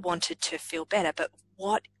not only wanted to feel better, but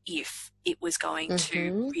what if it was going mm-hmm.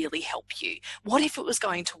 to really help you? What if it was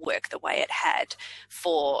going to work the way it had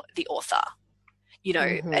for the author?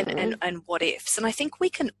 Mm-hmm. and what ifs. And I think we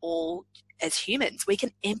can all, as humans, we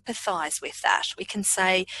can empathize with that. We can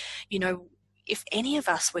say, if any of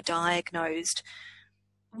us were diagnosed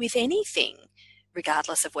with anything,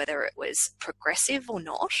 regardless of whether it was progressive or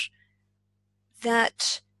not,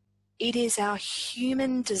 that it is our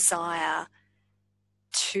human desire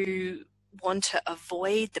to want to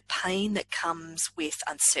avoid the pain that comes with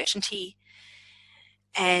uncertainty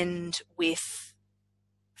and with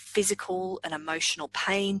physical and emotional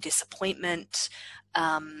pain, disappointment,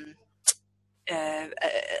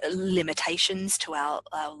 limitations to our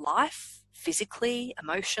life, physically,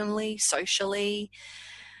 emotionally, socially.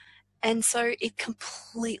 And so it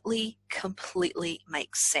completely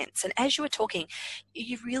makes sense. And as you were talking,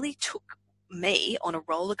 you really took me on a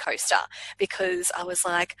roller coaster because I was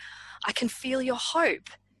like, I can feel your hope,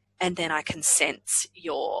 and then I can sense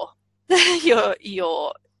your real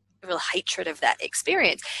hatred of that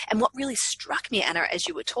experience. And what really struck me, Anna, as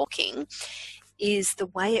you were talking, is the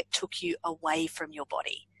way it took you away from your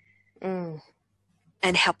body, and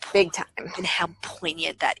how big time, and how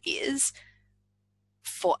poignant that is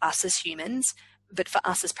for us as humans, but for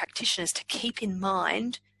us as practitioners to keep in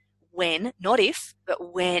mind when, not if,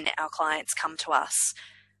 but when our clients come to us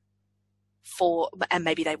and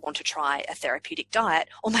maybe they want to try a therapeutic diet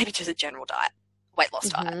or maybe just a general diet, weight loss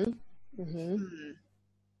diet. Mm-hmm. Mm.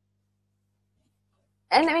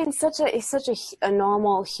 And I mean, a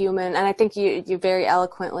normal human, and I think you very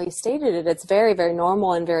eloquently stated it. It's very, very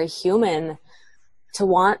normal and very human to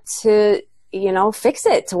want to, fix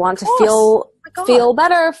it, to want to feel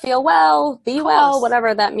better, feel well, be well,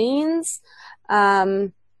 whatever that means.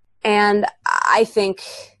 And I think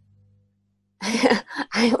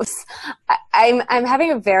I'm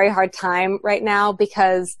having a very hard time right now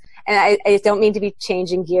because, and I don't mean to be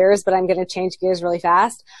changing gears, but I'm going to change gears really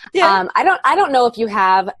fast. Yeah. I don't know if you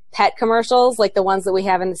have pet commercials like the ones that we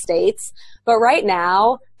have in the States, but right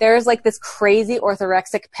now there's like this crazy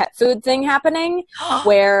orthorexic pet food thing happening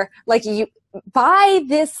where like you buy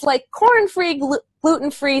this like corn-free,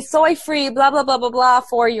 gluten-free, soy-free, blah, blah, blah, blah, blah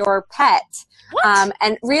for your pet.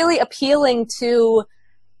 And really appealing to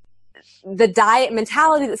the diet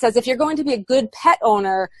mentality that says if you're going to be a good pet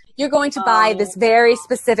owner, you're going to buy this very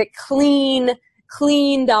specific clean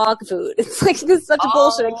dog food. It's like, this is such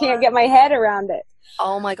bullshit. I can't get my head around it.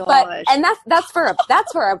 Oh my gosh. But, and that's for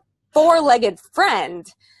a four-legged friend.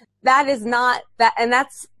 That is not that. And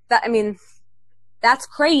I mean, that's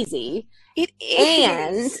crazy. It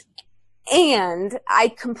is. And I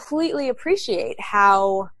completely appreciate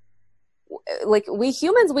how, like, we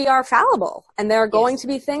humans, we are fallible, and there are going to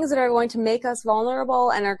be things that are going to make us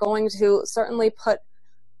vulnerable and are going to certainly put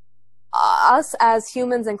us as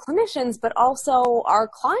humans and clinicians, but also our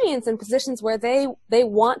clients in positions where they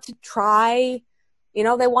want to try, they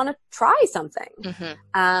want to try something.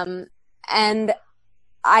 Mm-hmm. And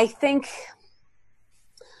I think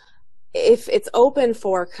if it's open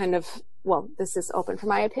for kind of, well, this is open for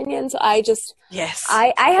my opinions. I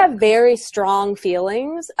have very strong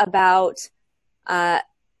feelings about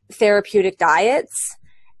therapeutic diets.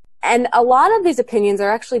 And a lot of these opinions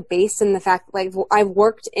are actually based in the fact, like, I've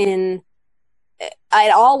worked at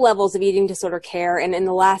all levels of eating disorder care. And in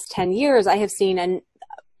the last 10 years, I have seen, and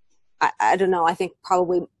I don't know, I think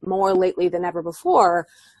probably more lately than ever before,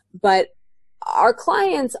 but our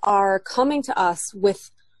clients are coming to us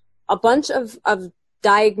with a bunch of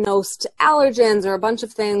diagnosed allergens or a bunch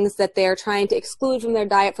of things that they're trying to exclude from their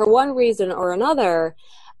diet for one reason or another.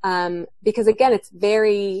 Because again, it's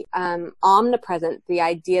very omnipresent. The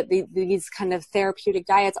idea, these kind of therapeutic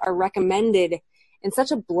diets are recommended in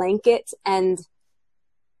such a blanket and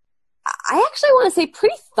I actually want to say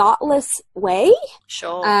pretty thoughtless way.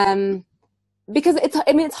 Sure. Because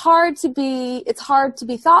it's hard to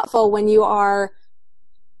be thoughtful when you are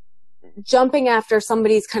jumping after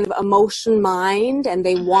somebody's kind of emotion mind and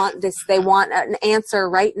they want an answer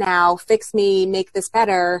right now, fix me, make this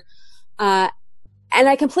better. And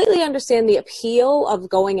I completely understand the appeal of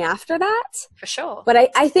going after that. For sure. But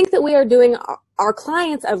I think that we are doing our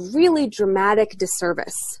clients a really dramatic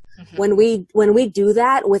disservice when we do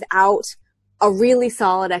that without a really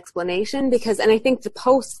solid explanation. And I think the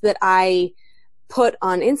post that I put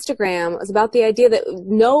on Instagram was about the idea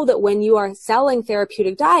that when you are selling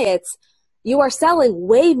therapeutic diets, you are selling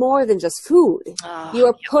way more than just food. You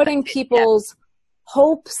are putting people's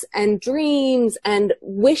hopes and dreams and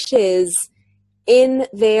wishes in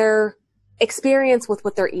their experience with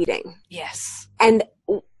what they're eating. Yes. And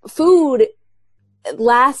food,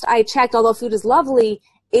 last I checked, although food is lovely,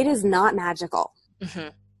 it is not magical. Mm-hmm.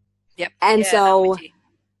 Yep. And so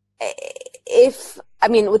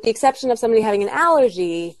with the exception of somebody having an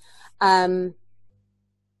allergy,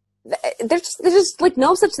 there's just like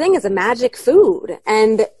no such thing as a magic food.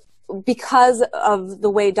 And because of the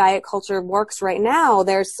way diet culture works right now,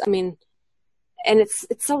 and it's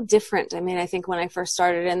so different. I mean, I think when I first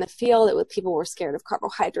started in the field, people were scared of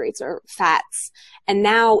carbohydrates or fats. And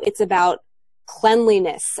now it's about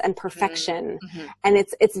cleanliness and perfection. Mm-hmm. And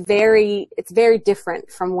it's very different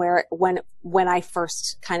from when I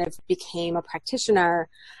first kind of became a practitioner.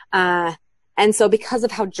 And so because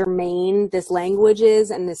of how germane this language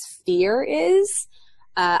is and this fear is,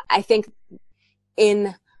 I think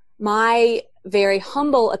in my very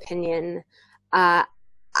humble opinion, I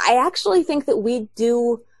actually think that we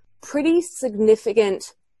do pretty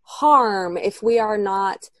significant harm if we are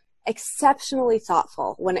not exceptionally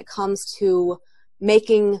thoughtful when it comes to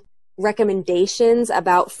making recommendations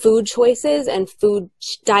about food choices and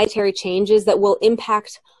dietary changes that will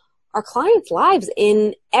impact our clients' lives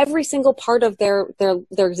in every single part of their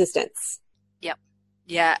existence. Yep.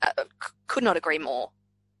 Yeah. Could not agree more.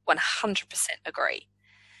 100% agree.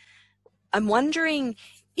 I'm wondering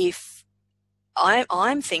if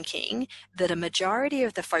I'm thinking that a majority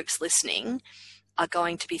of the folks listening are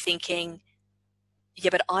going to be thinking, yeah,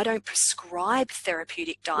 but I don't prescribe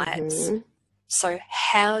therapeutic diets. Mm-hmm. So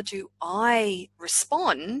how do I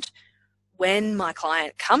respond when my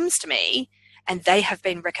client comes to me and they have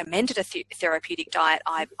been recommended a therapeutic diet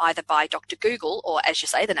either by Dr. Google or, as you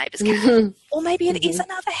say, the neighbour's cat, or maybe it is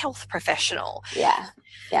another health professional. Yeah.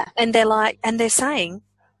 And they're saying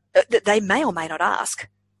that they may or may not ask,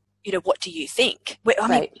 what do you think? I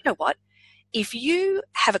mean, you know what? If you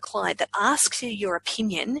have a client that asks you your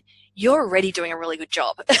opinion, you're already doing a really good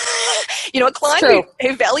job. A client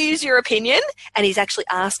who values your opinion and he's actually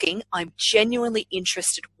asking, I'm genuinely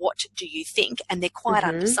interested, what do you think? And they're quite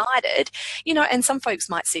undecided, and some folks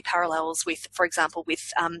might see parallels with, for example,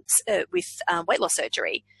 with weight loss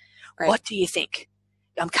surgery. Right. What do you think?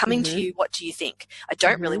 I'm coming to you. What do you think? I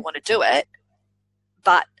don't really want to do it,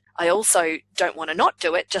 but I also don't want to not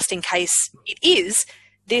do it just in case it is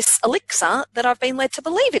this elixir that I've been led to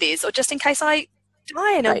believe it is, or just in case I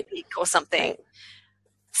die in a week or something. Right.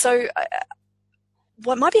 So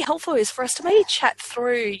what might be helpful is for us to maybe chat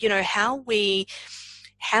through, how we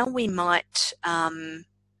might,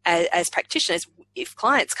 as practitioners, if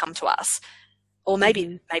clients come to us, or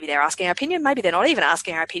maybe they're asking our opinion, maybe they're not even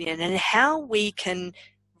asking our opinion, and how we can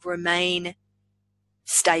remain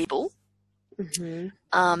stable,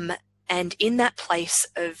 and in that place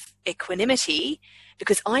of equanimity,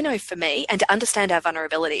 because I know for me, and to understand our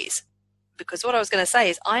vulnerabilities, because what I was going to say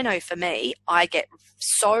is I know for me, I get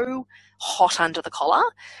so hot under the collar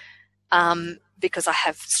because I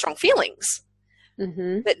have strong feelings.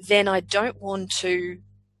 But then I don't want to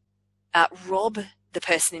rob the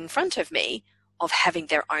person in front of me of having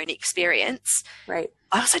their own experience. Right.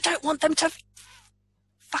 I also don't want them to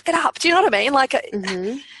fuck it up. Do you know what I mean? Like,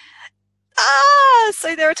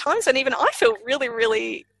 so there are times when even I feel really,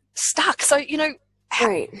 really stuck. So,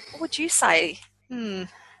 what would you say?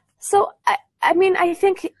 So, I mean, I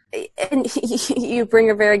think, and you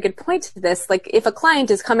bring a very good point to this. Like, if a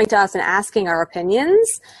client is coming to us and asking our opinions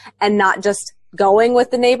and not just going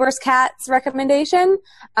with the neighbor's cat's recommendation,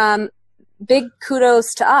 big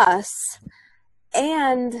kudos to us.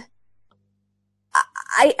 And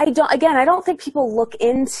I don't think people look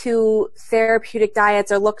into therapeutic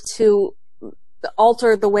diets or look to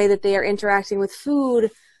alter the way that they are interacting with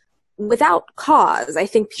food without cause. I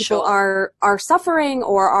think people are suffering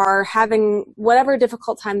or are having whatever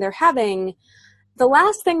difficult time they're having. The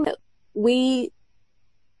last thing that we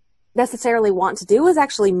necessarily want to do is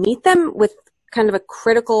actually meet them with kind of a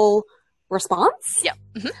critical response. Yeah.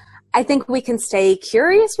 I think we can stay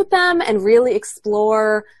curious with them and really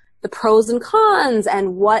explore the pros and cons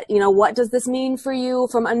and what does this mean for you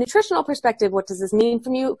from a nutritional perspective? What does this mean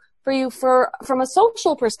from a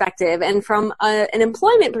social perspective and from an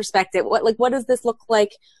employment perspective? What does this look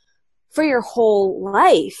like for your whole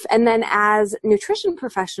life? And then as nutrition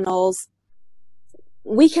professionals,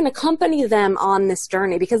 we can accompany them on this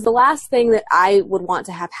journey, because the last thing that I would want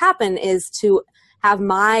to have happen is to have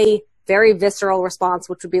my very visceral response,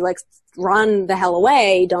 which would be like, run the hell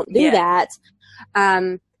away, don't do that.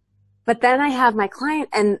 But then I have my client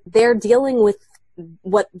and they're dealing with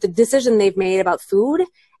what the decision they've made about food,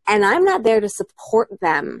 and I'm not there to support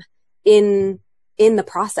them in the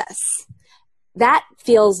process. That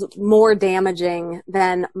feels more damaging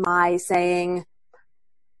than my saying,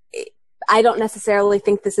 I don't necessarily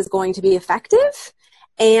think this is going to be effective,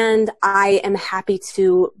 and I am happy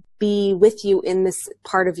to be with you in this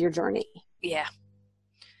part of your journey. Yeah.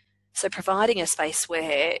 So providing a space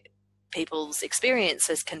where people's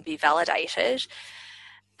experiences can be validated,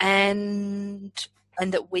 and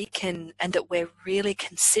that we're really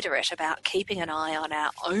considerate about keeping an eye on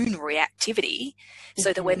our own reactivity,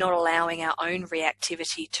 so that we're not allowing our own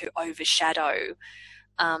reactivity to overshadow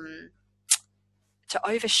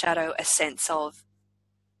a sense of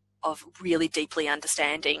really deeply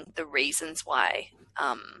understanding the reasons why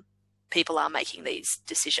people are making these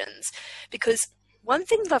decisions. Because one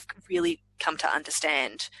thing that I've really come to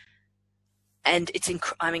understand, and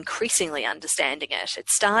I'm increasingly understanding it.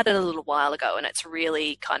 It started a little while ago, and it's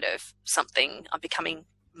really kind of something I'm becoming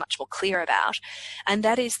much more clear about, and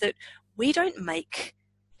that is that we don't make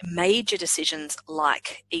major decisions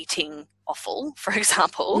like eating offal, for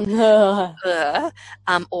example, or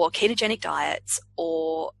ketogenic diets,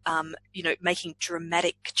 or making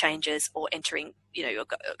dramatic changes, or entering, you're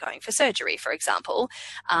going for surgery, for example,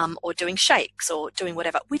 or doing shakes, or doing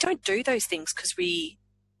whatever. We don't do those things because we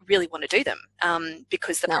really want to do them,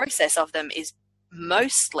 because the process of them is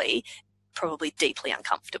mostly probably deeply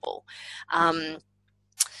uncomfortable.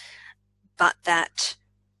 But that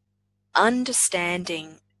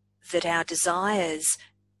understanding that our desires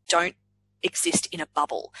don't exist in a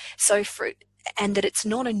bubble, and that it's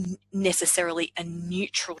not necessarily a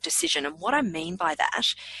neutral decision. And what I mean by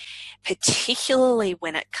that, particularly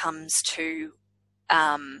when it comes to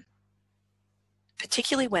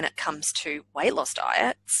particularly when it comes to weight loss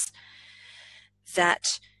diets,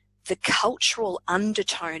 that the cultural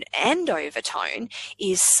undertone and overtone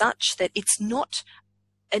is such that it's not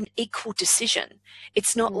an equal decision.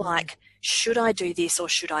 It's not like, should I do this or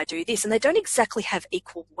should I do this? And they don't exactly have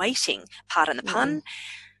equal weighting, pardon the pun.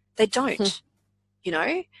 They don't, you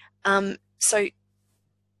know. So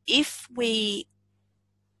if we,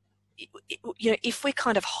 you know, if we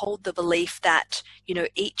kind of hold the belief that, you know,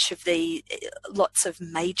 each of the lots of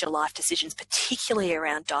major life decisions, particularly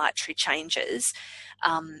around dietary changes,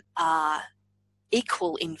 are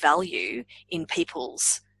equal in value in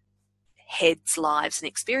people's heads, lives and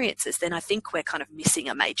experiences, then I think we're kind of missing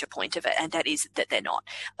a major point of it, and that is that they're not.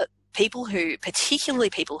 People who, particularly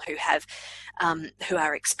people who have, who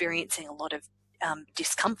are experiencing a lot of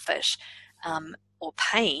discomfort or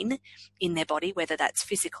pain in their body, whether that's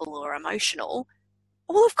physical or emotional,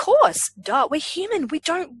 well, of course, duh, we're human. We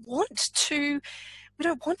don't want to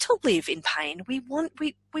live in pain. We want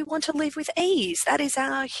to live with ease. That is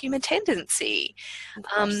our human tendency.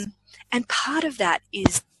 And part of that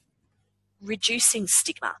is reducing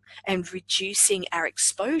stigma and reducing our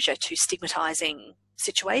exposure to stigmatizing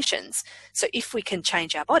situations. So if we can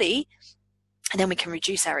change our body, and then we can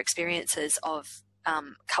reduce our experiences of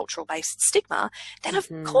cultural-based stigma, then of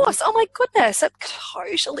course, oh my goodness, it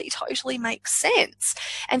totally makes sense.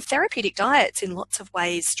 And therapeutic diets in lots of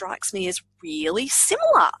ways strikes me as really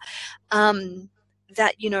similar.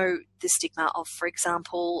 That, you know, the stigma of, for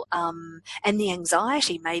example, and the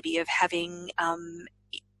anxiety maybe of having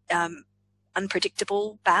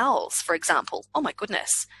unpredictable bowels, for example. Oh my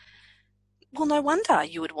goodness. Well, no wonder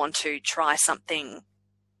you would want to try something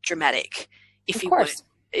dramatic if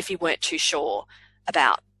you weren't too sure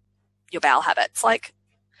about your bowel habits. Like,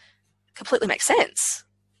 completely makes sense.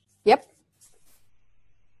 Yep.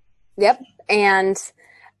 And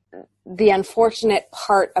the unfortunate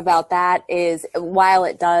part about that is, while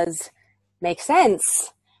it does make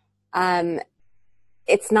sense,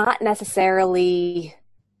 it's not necessarily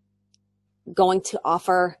going to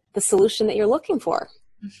offer the solution that you're looking for.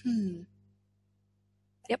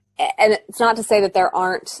 Yep. And it's not to say that there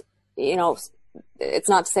aren't, you know, it's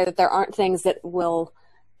not to say that there aren't things that will,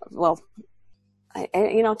 well,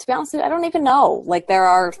 you know, to be honest with you, I don't even know. Like, there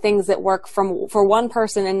are things that work for one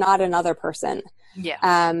person and not another person.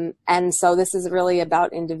 Yeah. And so this is really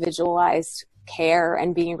about individualized care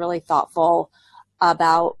and being really thoughtful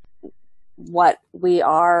about what we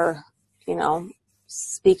are, you know,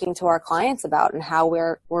 speaking to our clients about, and how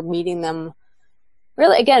we're meeting them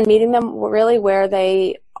really where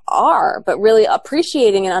they are, but really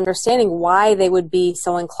appreciating and understanding why they would be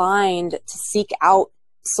so inclined to seek out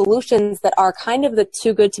solutions that are kind of the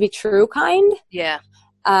too good to be true kind. Yeah.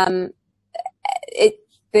 They're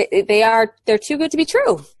too good to be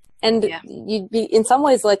true. And you'd be in some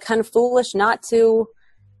ways like kind of foolish not to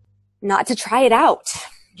try it out.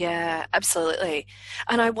 Yeah, absolutely.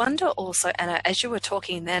 And I wonder also, Anna, as you were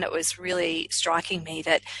talking then, it was really striking me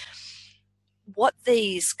that what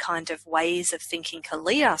these kind of ways of thinking can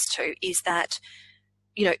lead us to is that,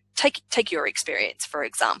 you know, take your experience, for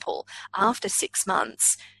example. After 6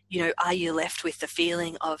 months, you know, are you left with the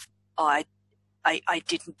feeling of, I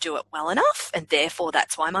didn't do it well enough, and therefore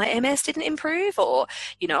that's why my MS didn't improve? Or,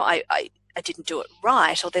 you know, I didn't do it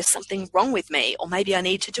right, or there's something wrong with me, or maybe I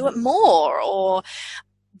need to do it more, or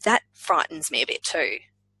that frightens me a bit too.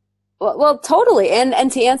 Well, totally.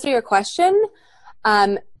 And to answer your question,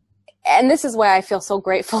 and this is why I feel so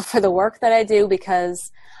grateful for the work that I do,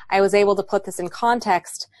 because I was able to put this in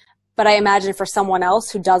context. But I imagine for someone else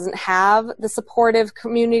who doesn't have the supportive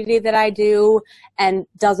community that I do and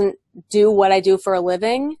doesn't do what I do for a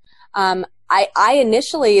living, I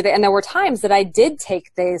initially, and there were times that I did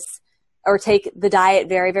take the diet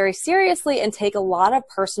very, very seriously and take a lot of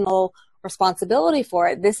personal responsibility for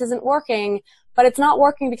it. This isn't working, but it's not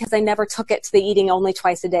working because I never took it to the eating only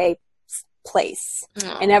twice a day place.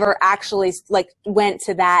 I never actually like went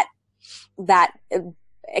to that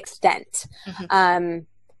extent. And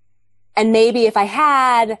maybe if I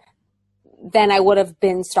had, then I would have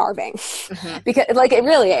been starving. Because like it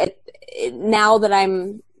really, now that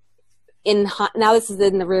I'm now this is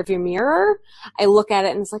in the rearview mirror, I look at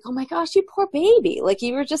it and it's like, oh my gosh, you poor baby. Like,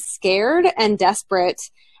 you were just scared and desperate.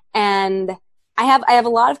 And I have a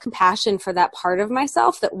lot of compassion for that part of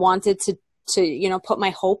myself that wanted to, you know, put my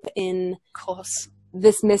hope in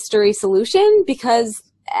this mystery solution, because,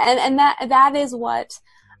 and that is what,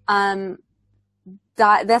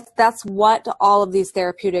 that's what all of these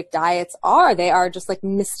therapeutic diets are. They are just like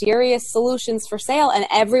mysterious solutions for sale, and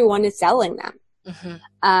everyone is selling them.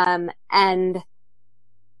 And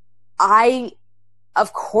I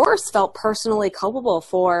of course, felt personally culpable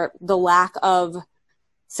for the lack of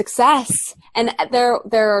success. And there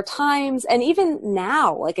are times, and even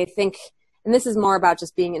now, like I think, and this is more about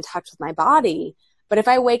just being in touch with my body, but if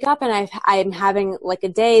I wake up and I'm having like a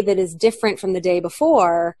day that is different from the day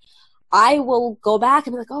before, I will go back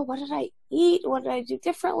and be like, oh, what did I eat? What did I do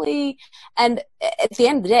differently? And at the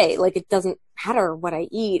end of the day, like, it doesn't matter what I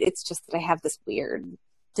eat. It's just that I have this weird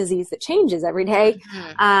disease that changes every day.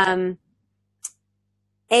 Mm-hmm.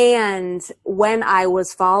 And when I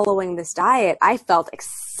was following this diet, I felt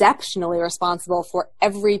exceptionally responsible for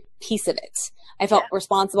every piece of it. I felt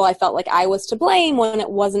responsible. I felt like I was to blame when it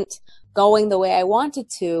wasn't going the way I wanted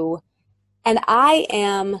to. And I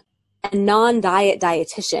am a non-diet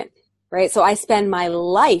dietitian, right? So I spend my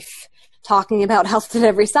life talking about health at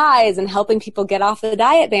every size and helping people get off the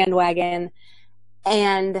diet bandwagon.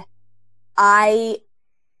 And I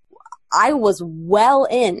was well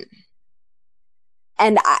in.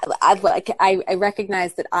 And I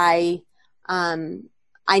recognize that I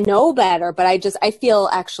know better, but I feel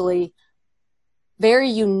actually very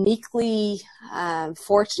uniquely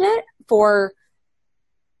fortunate for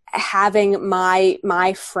having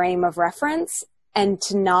my frame of reference and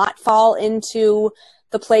to not fall into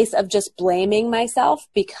the place of just blaming myself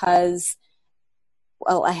because,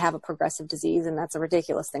 well, I have a progressive disease and that's a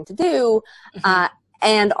ridiculous thing to do. Mm-hmm.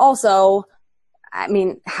 And also, I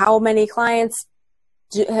mean, how many clients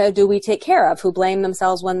do we take care of who blame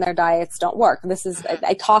themselves when their diets don't work?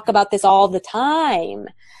 I talk about this all the time,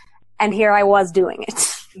 and here I was doing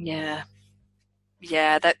it. Yeah.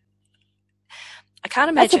 That I can't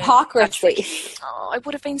imagine. That's hypocrisy. It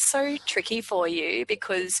would have been so tricky for you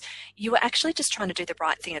because you were actually just trying to do the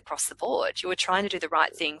right thing across the board. You were trying to do the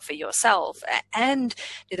right thing for yourself and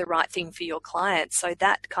do the right thing for your clients. So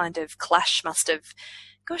that kind of clash must have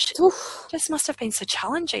been so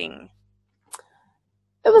challenging.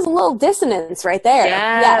 It was a little dissonance right there.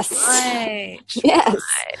 Yes. Right. Yes.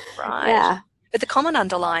 Right. Yeah. But the common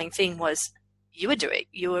underlying thing was you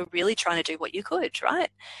were really trying to do what you could,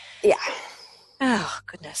 right? Yeah. Oh,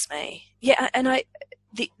 goodness me. Yeah, and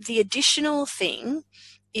the additional thing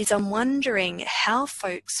is I'm wondering how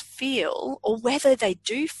folks feel or whether they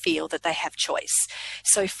do feel that they have choice.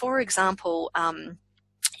 So, for example,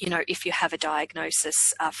 if you have a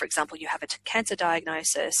diagnosis, for example, you have a cancer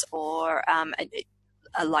diagnosis or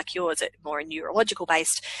like yours, more a neurological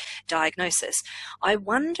based diagnosis. I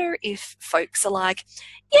wonder if folks are like,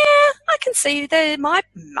 yeah, I can see there might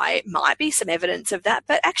be some evidence of that,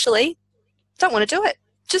 but actually don't want to do it.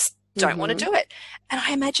 Just don't want to do it. And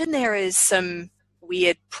I imagine there is some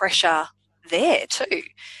weird pressure there too.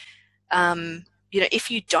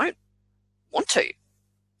 If you don't want to.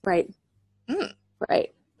 Right.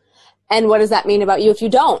 Right. And what does that mean about you if you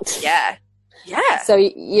don't? Yeah. Yeah. So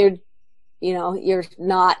you're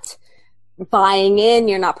not buying in,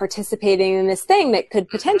 you're not participating in this thing that could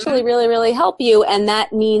potentially really, really help you. And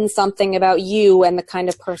that means something about you and the kind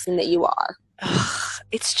of person that you are.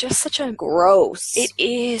 It's just such a gross. It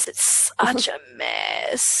is. It's such a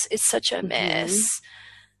mess. It's such a mess.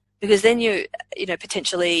 Because then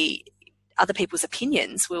potentially other people's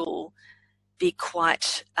opinions will be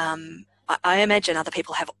quite, I imagine other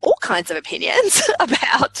people have all kinds of opinions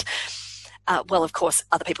about, of course,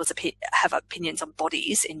 other people have opinions on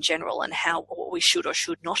bodies in general and what we should or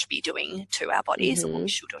should not be doing to our bodies, or what we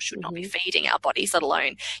should or should not be feeding our bodies, let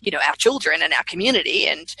alone, our children and our community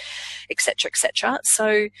and et cetera, et cetera.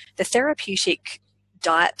 So the therapeutic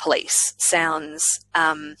diet police sounds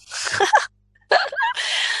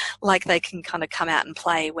like they can kind of come out and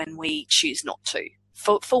play when we choose not to,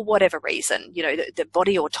 for whatever reason. The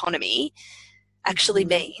body autonomy actually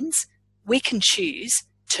means we can choose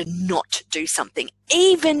to not do something,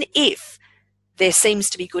 even if there seems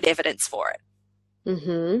to be good evidence for it.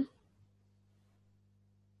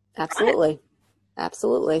 Absolutely. Right?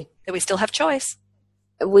 Absolutely. That we still have choice.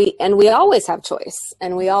 We always have choice,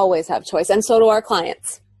 and we always have choice. And so do our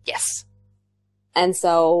clients. Yes. And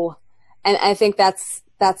so, and I think that's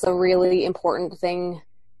a really important thing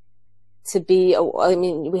to be. I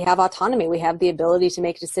mean, we have autonomy. We have the ability to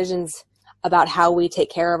make decisions about how we take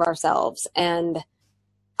care of ourselves. And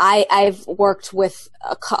I've worked with,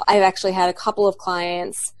 I've actually had a couple of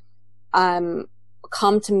clients come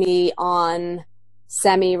to me on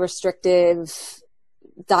semi-restrictive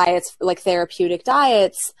diets, like therapeutic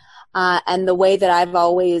diets, and the way that I've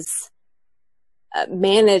always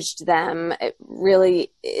managed them,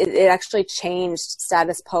 it actually changed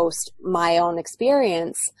status post my own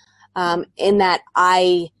experience, in that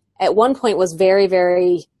I, at one point, was very,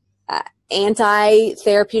 very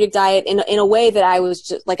anti-therapeutic diet in a way that I was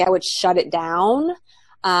just like, I would shut it down.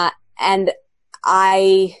 And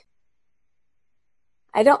I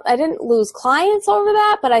didn't lose clients over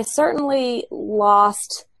that, but I certainly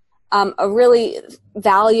lost a really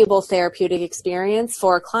valuable therapeutic experience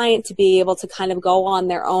for a client to be able to kind of go on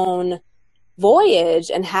their own voyage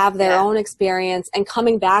and have their own experience and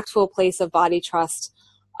coming back to a place of body trust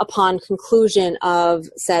upon conclusion of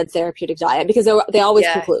said therapeutic diet, because they always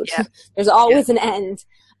conclude. Yeah. There's always an end.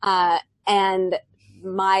 And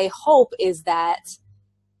my hope is that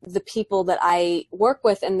the people that I work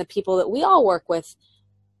with and the people that we all work with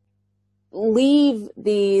leave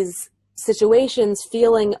these situations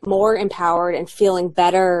feeling more empowered and feeling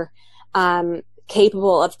better,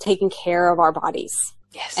 capable of taking care of our bodies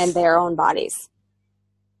and their own bodies.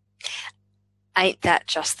 Ain't that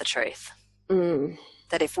just the truth?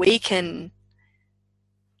 That if we can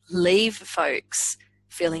leave folks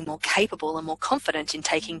feeling more capable and more confident in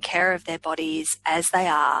taking care of their bodies as they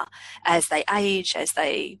are, as they age, as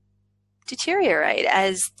they deteriorate,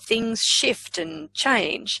 as things shift and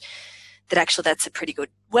change, that actually that's a pretty good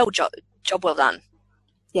job well done.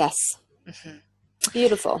 Yes.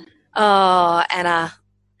 Beautiful. Oh, Anna,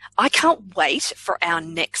 I can't wait for our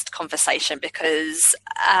next conversation because,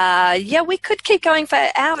 we could keep going for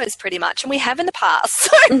hours pretty much, and we have in the past.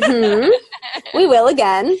 So. We will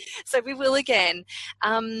again.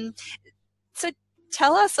 So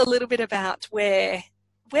tell us a little bit about where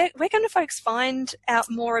can the folks find out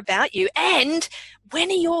more about you, and when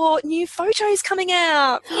are your new photos coming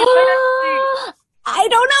out? I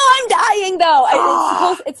don't know. I'm dying though.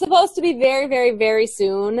 It's supposed to be very, very, very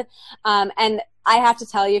soon. And I have to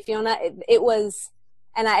tell you, Fiona, it was,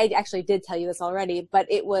 and I actually did tell you this already, but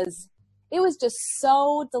it was just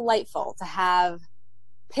so delightful to have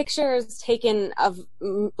pictures taken of,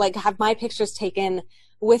 like, have my pictures taken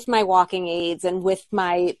with my walking aids and with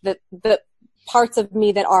the parts of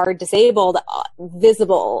me that are disabled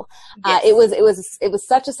visible. Yes. It was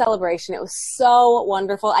such a celebration. It was so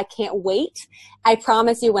wonderful. I can't wait. I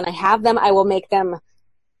promise you, when I have them, I will make them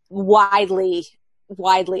widely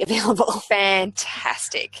available.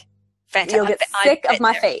 Fantastic. You'll get sick of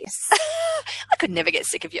my face. I could never get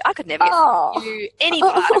sick of you. I could never get sick of you, any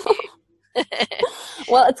part of you.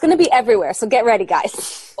 Well, it's going to be everywhere, so get ready,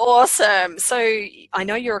 guys. Awesome. So I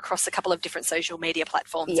know you're across a couple of different social media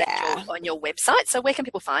platforms on your website. So where can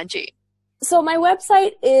people find you? So my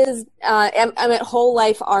website is I'm at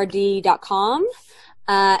wholeliferd.com.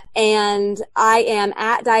 And I am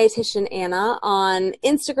at Dietitian Anna on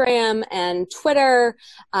Instagram and Twitter,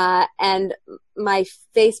 and my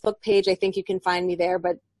Facebook page. I think you can find me there,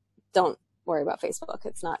 but don't worry about Facebook.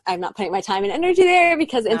 I'm not putting my time and energy there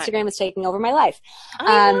because Instagram is taking over my life.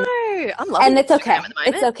 I know. I'm loving it. And it's okay.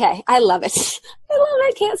 It's okay. I love it.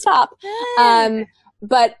 I can't stop. Yeah.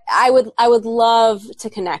 But I would love to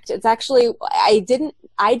connect. It's actually, I didn't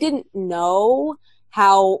know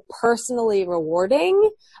how personally rewarding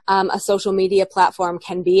a social media platform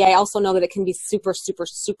can be. I also know that it can be super, super,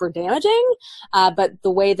 super damaging. But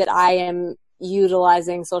the way that I am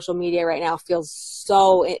utilizing social media right now feels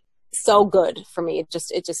so good for me. It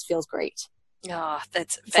just feels great. Oh,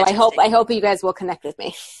 that's fantastic. So I hope you guys will connect with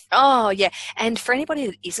me. Oh, yeah. And for anybody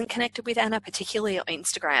that isn't connected with Anna, particularly on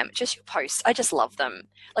Instagram, just your posts, I just love them.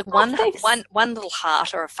 Like one little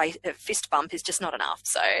heart or a fist bump is just not enough.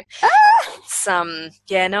 So I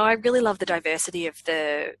really love the diversity of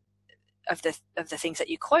the things that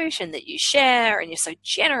you quote and that you share, and you're so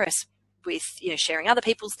generous with, sharing other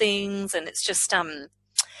people's things, and it's just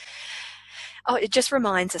it just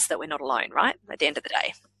reminds us that we're not alone, right? At the end of the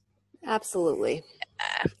day. Absolutely.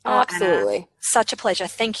 Absolutely. Anna, such a pleasure.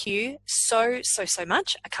 Thank you so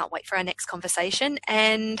much. I can't wait for our next conversation,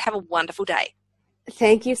 and have a wonderful day.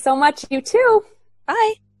 Thank you so much. You too.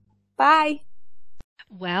 Bye. Bye.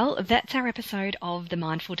 Well, that's our episode of the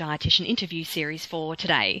Mindful Dietitian interview series for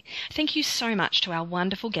today. Thank you so much to our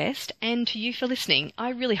wonderful guest and to you for listening. I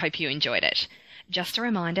really hope you enjoyed it. Just a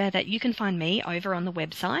reminder that you can find me over on the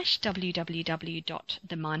website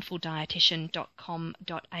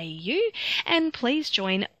www.themindfuldietitian.com.au, and please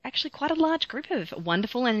join actually quite a large group of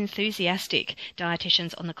wonderful and enthusiastic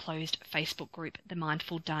dietitians on the closed Facebook group, The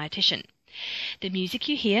Mindful Dietitian. The music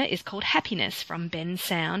you hear is called Happiness from Ben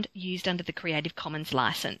Sound, used under the Creative Commons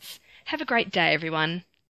license. Have a great day, everyone.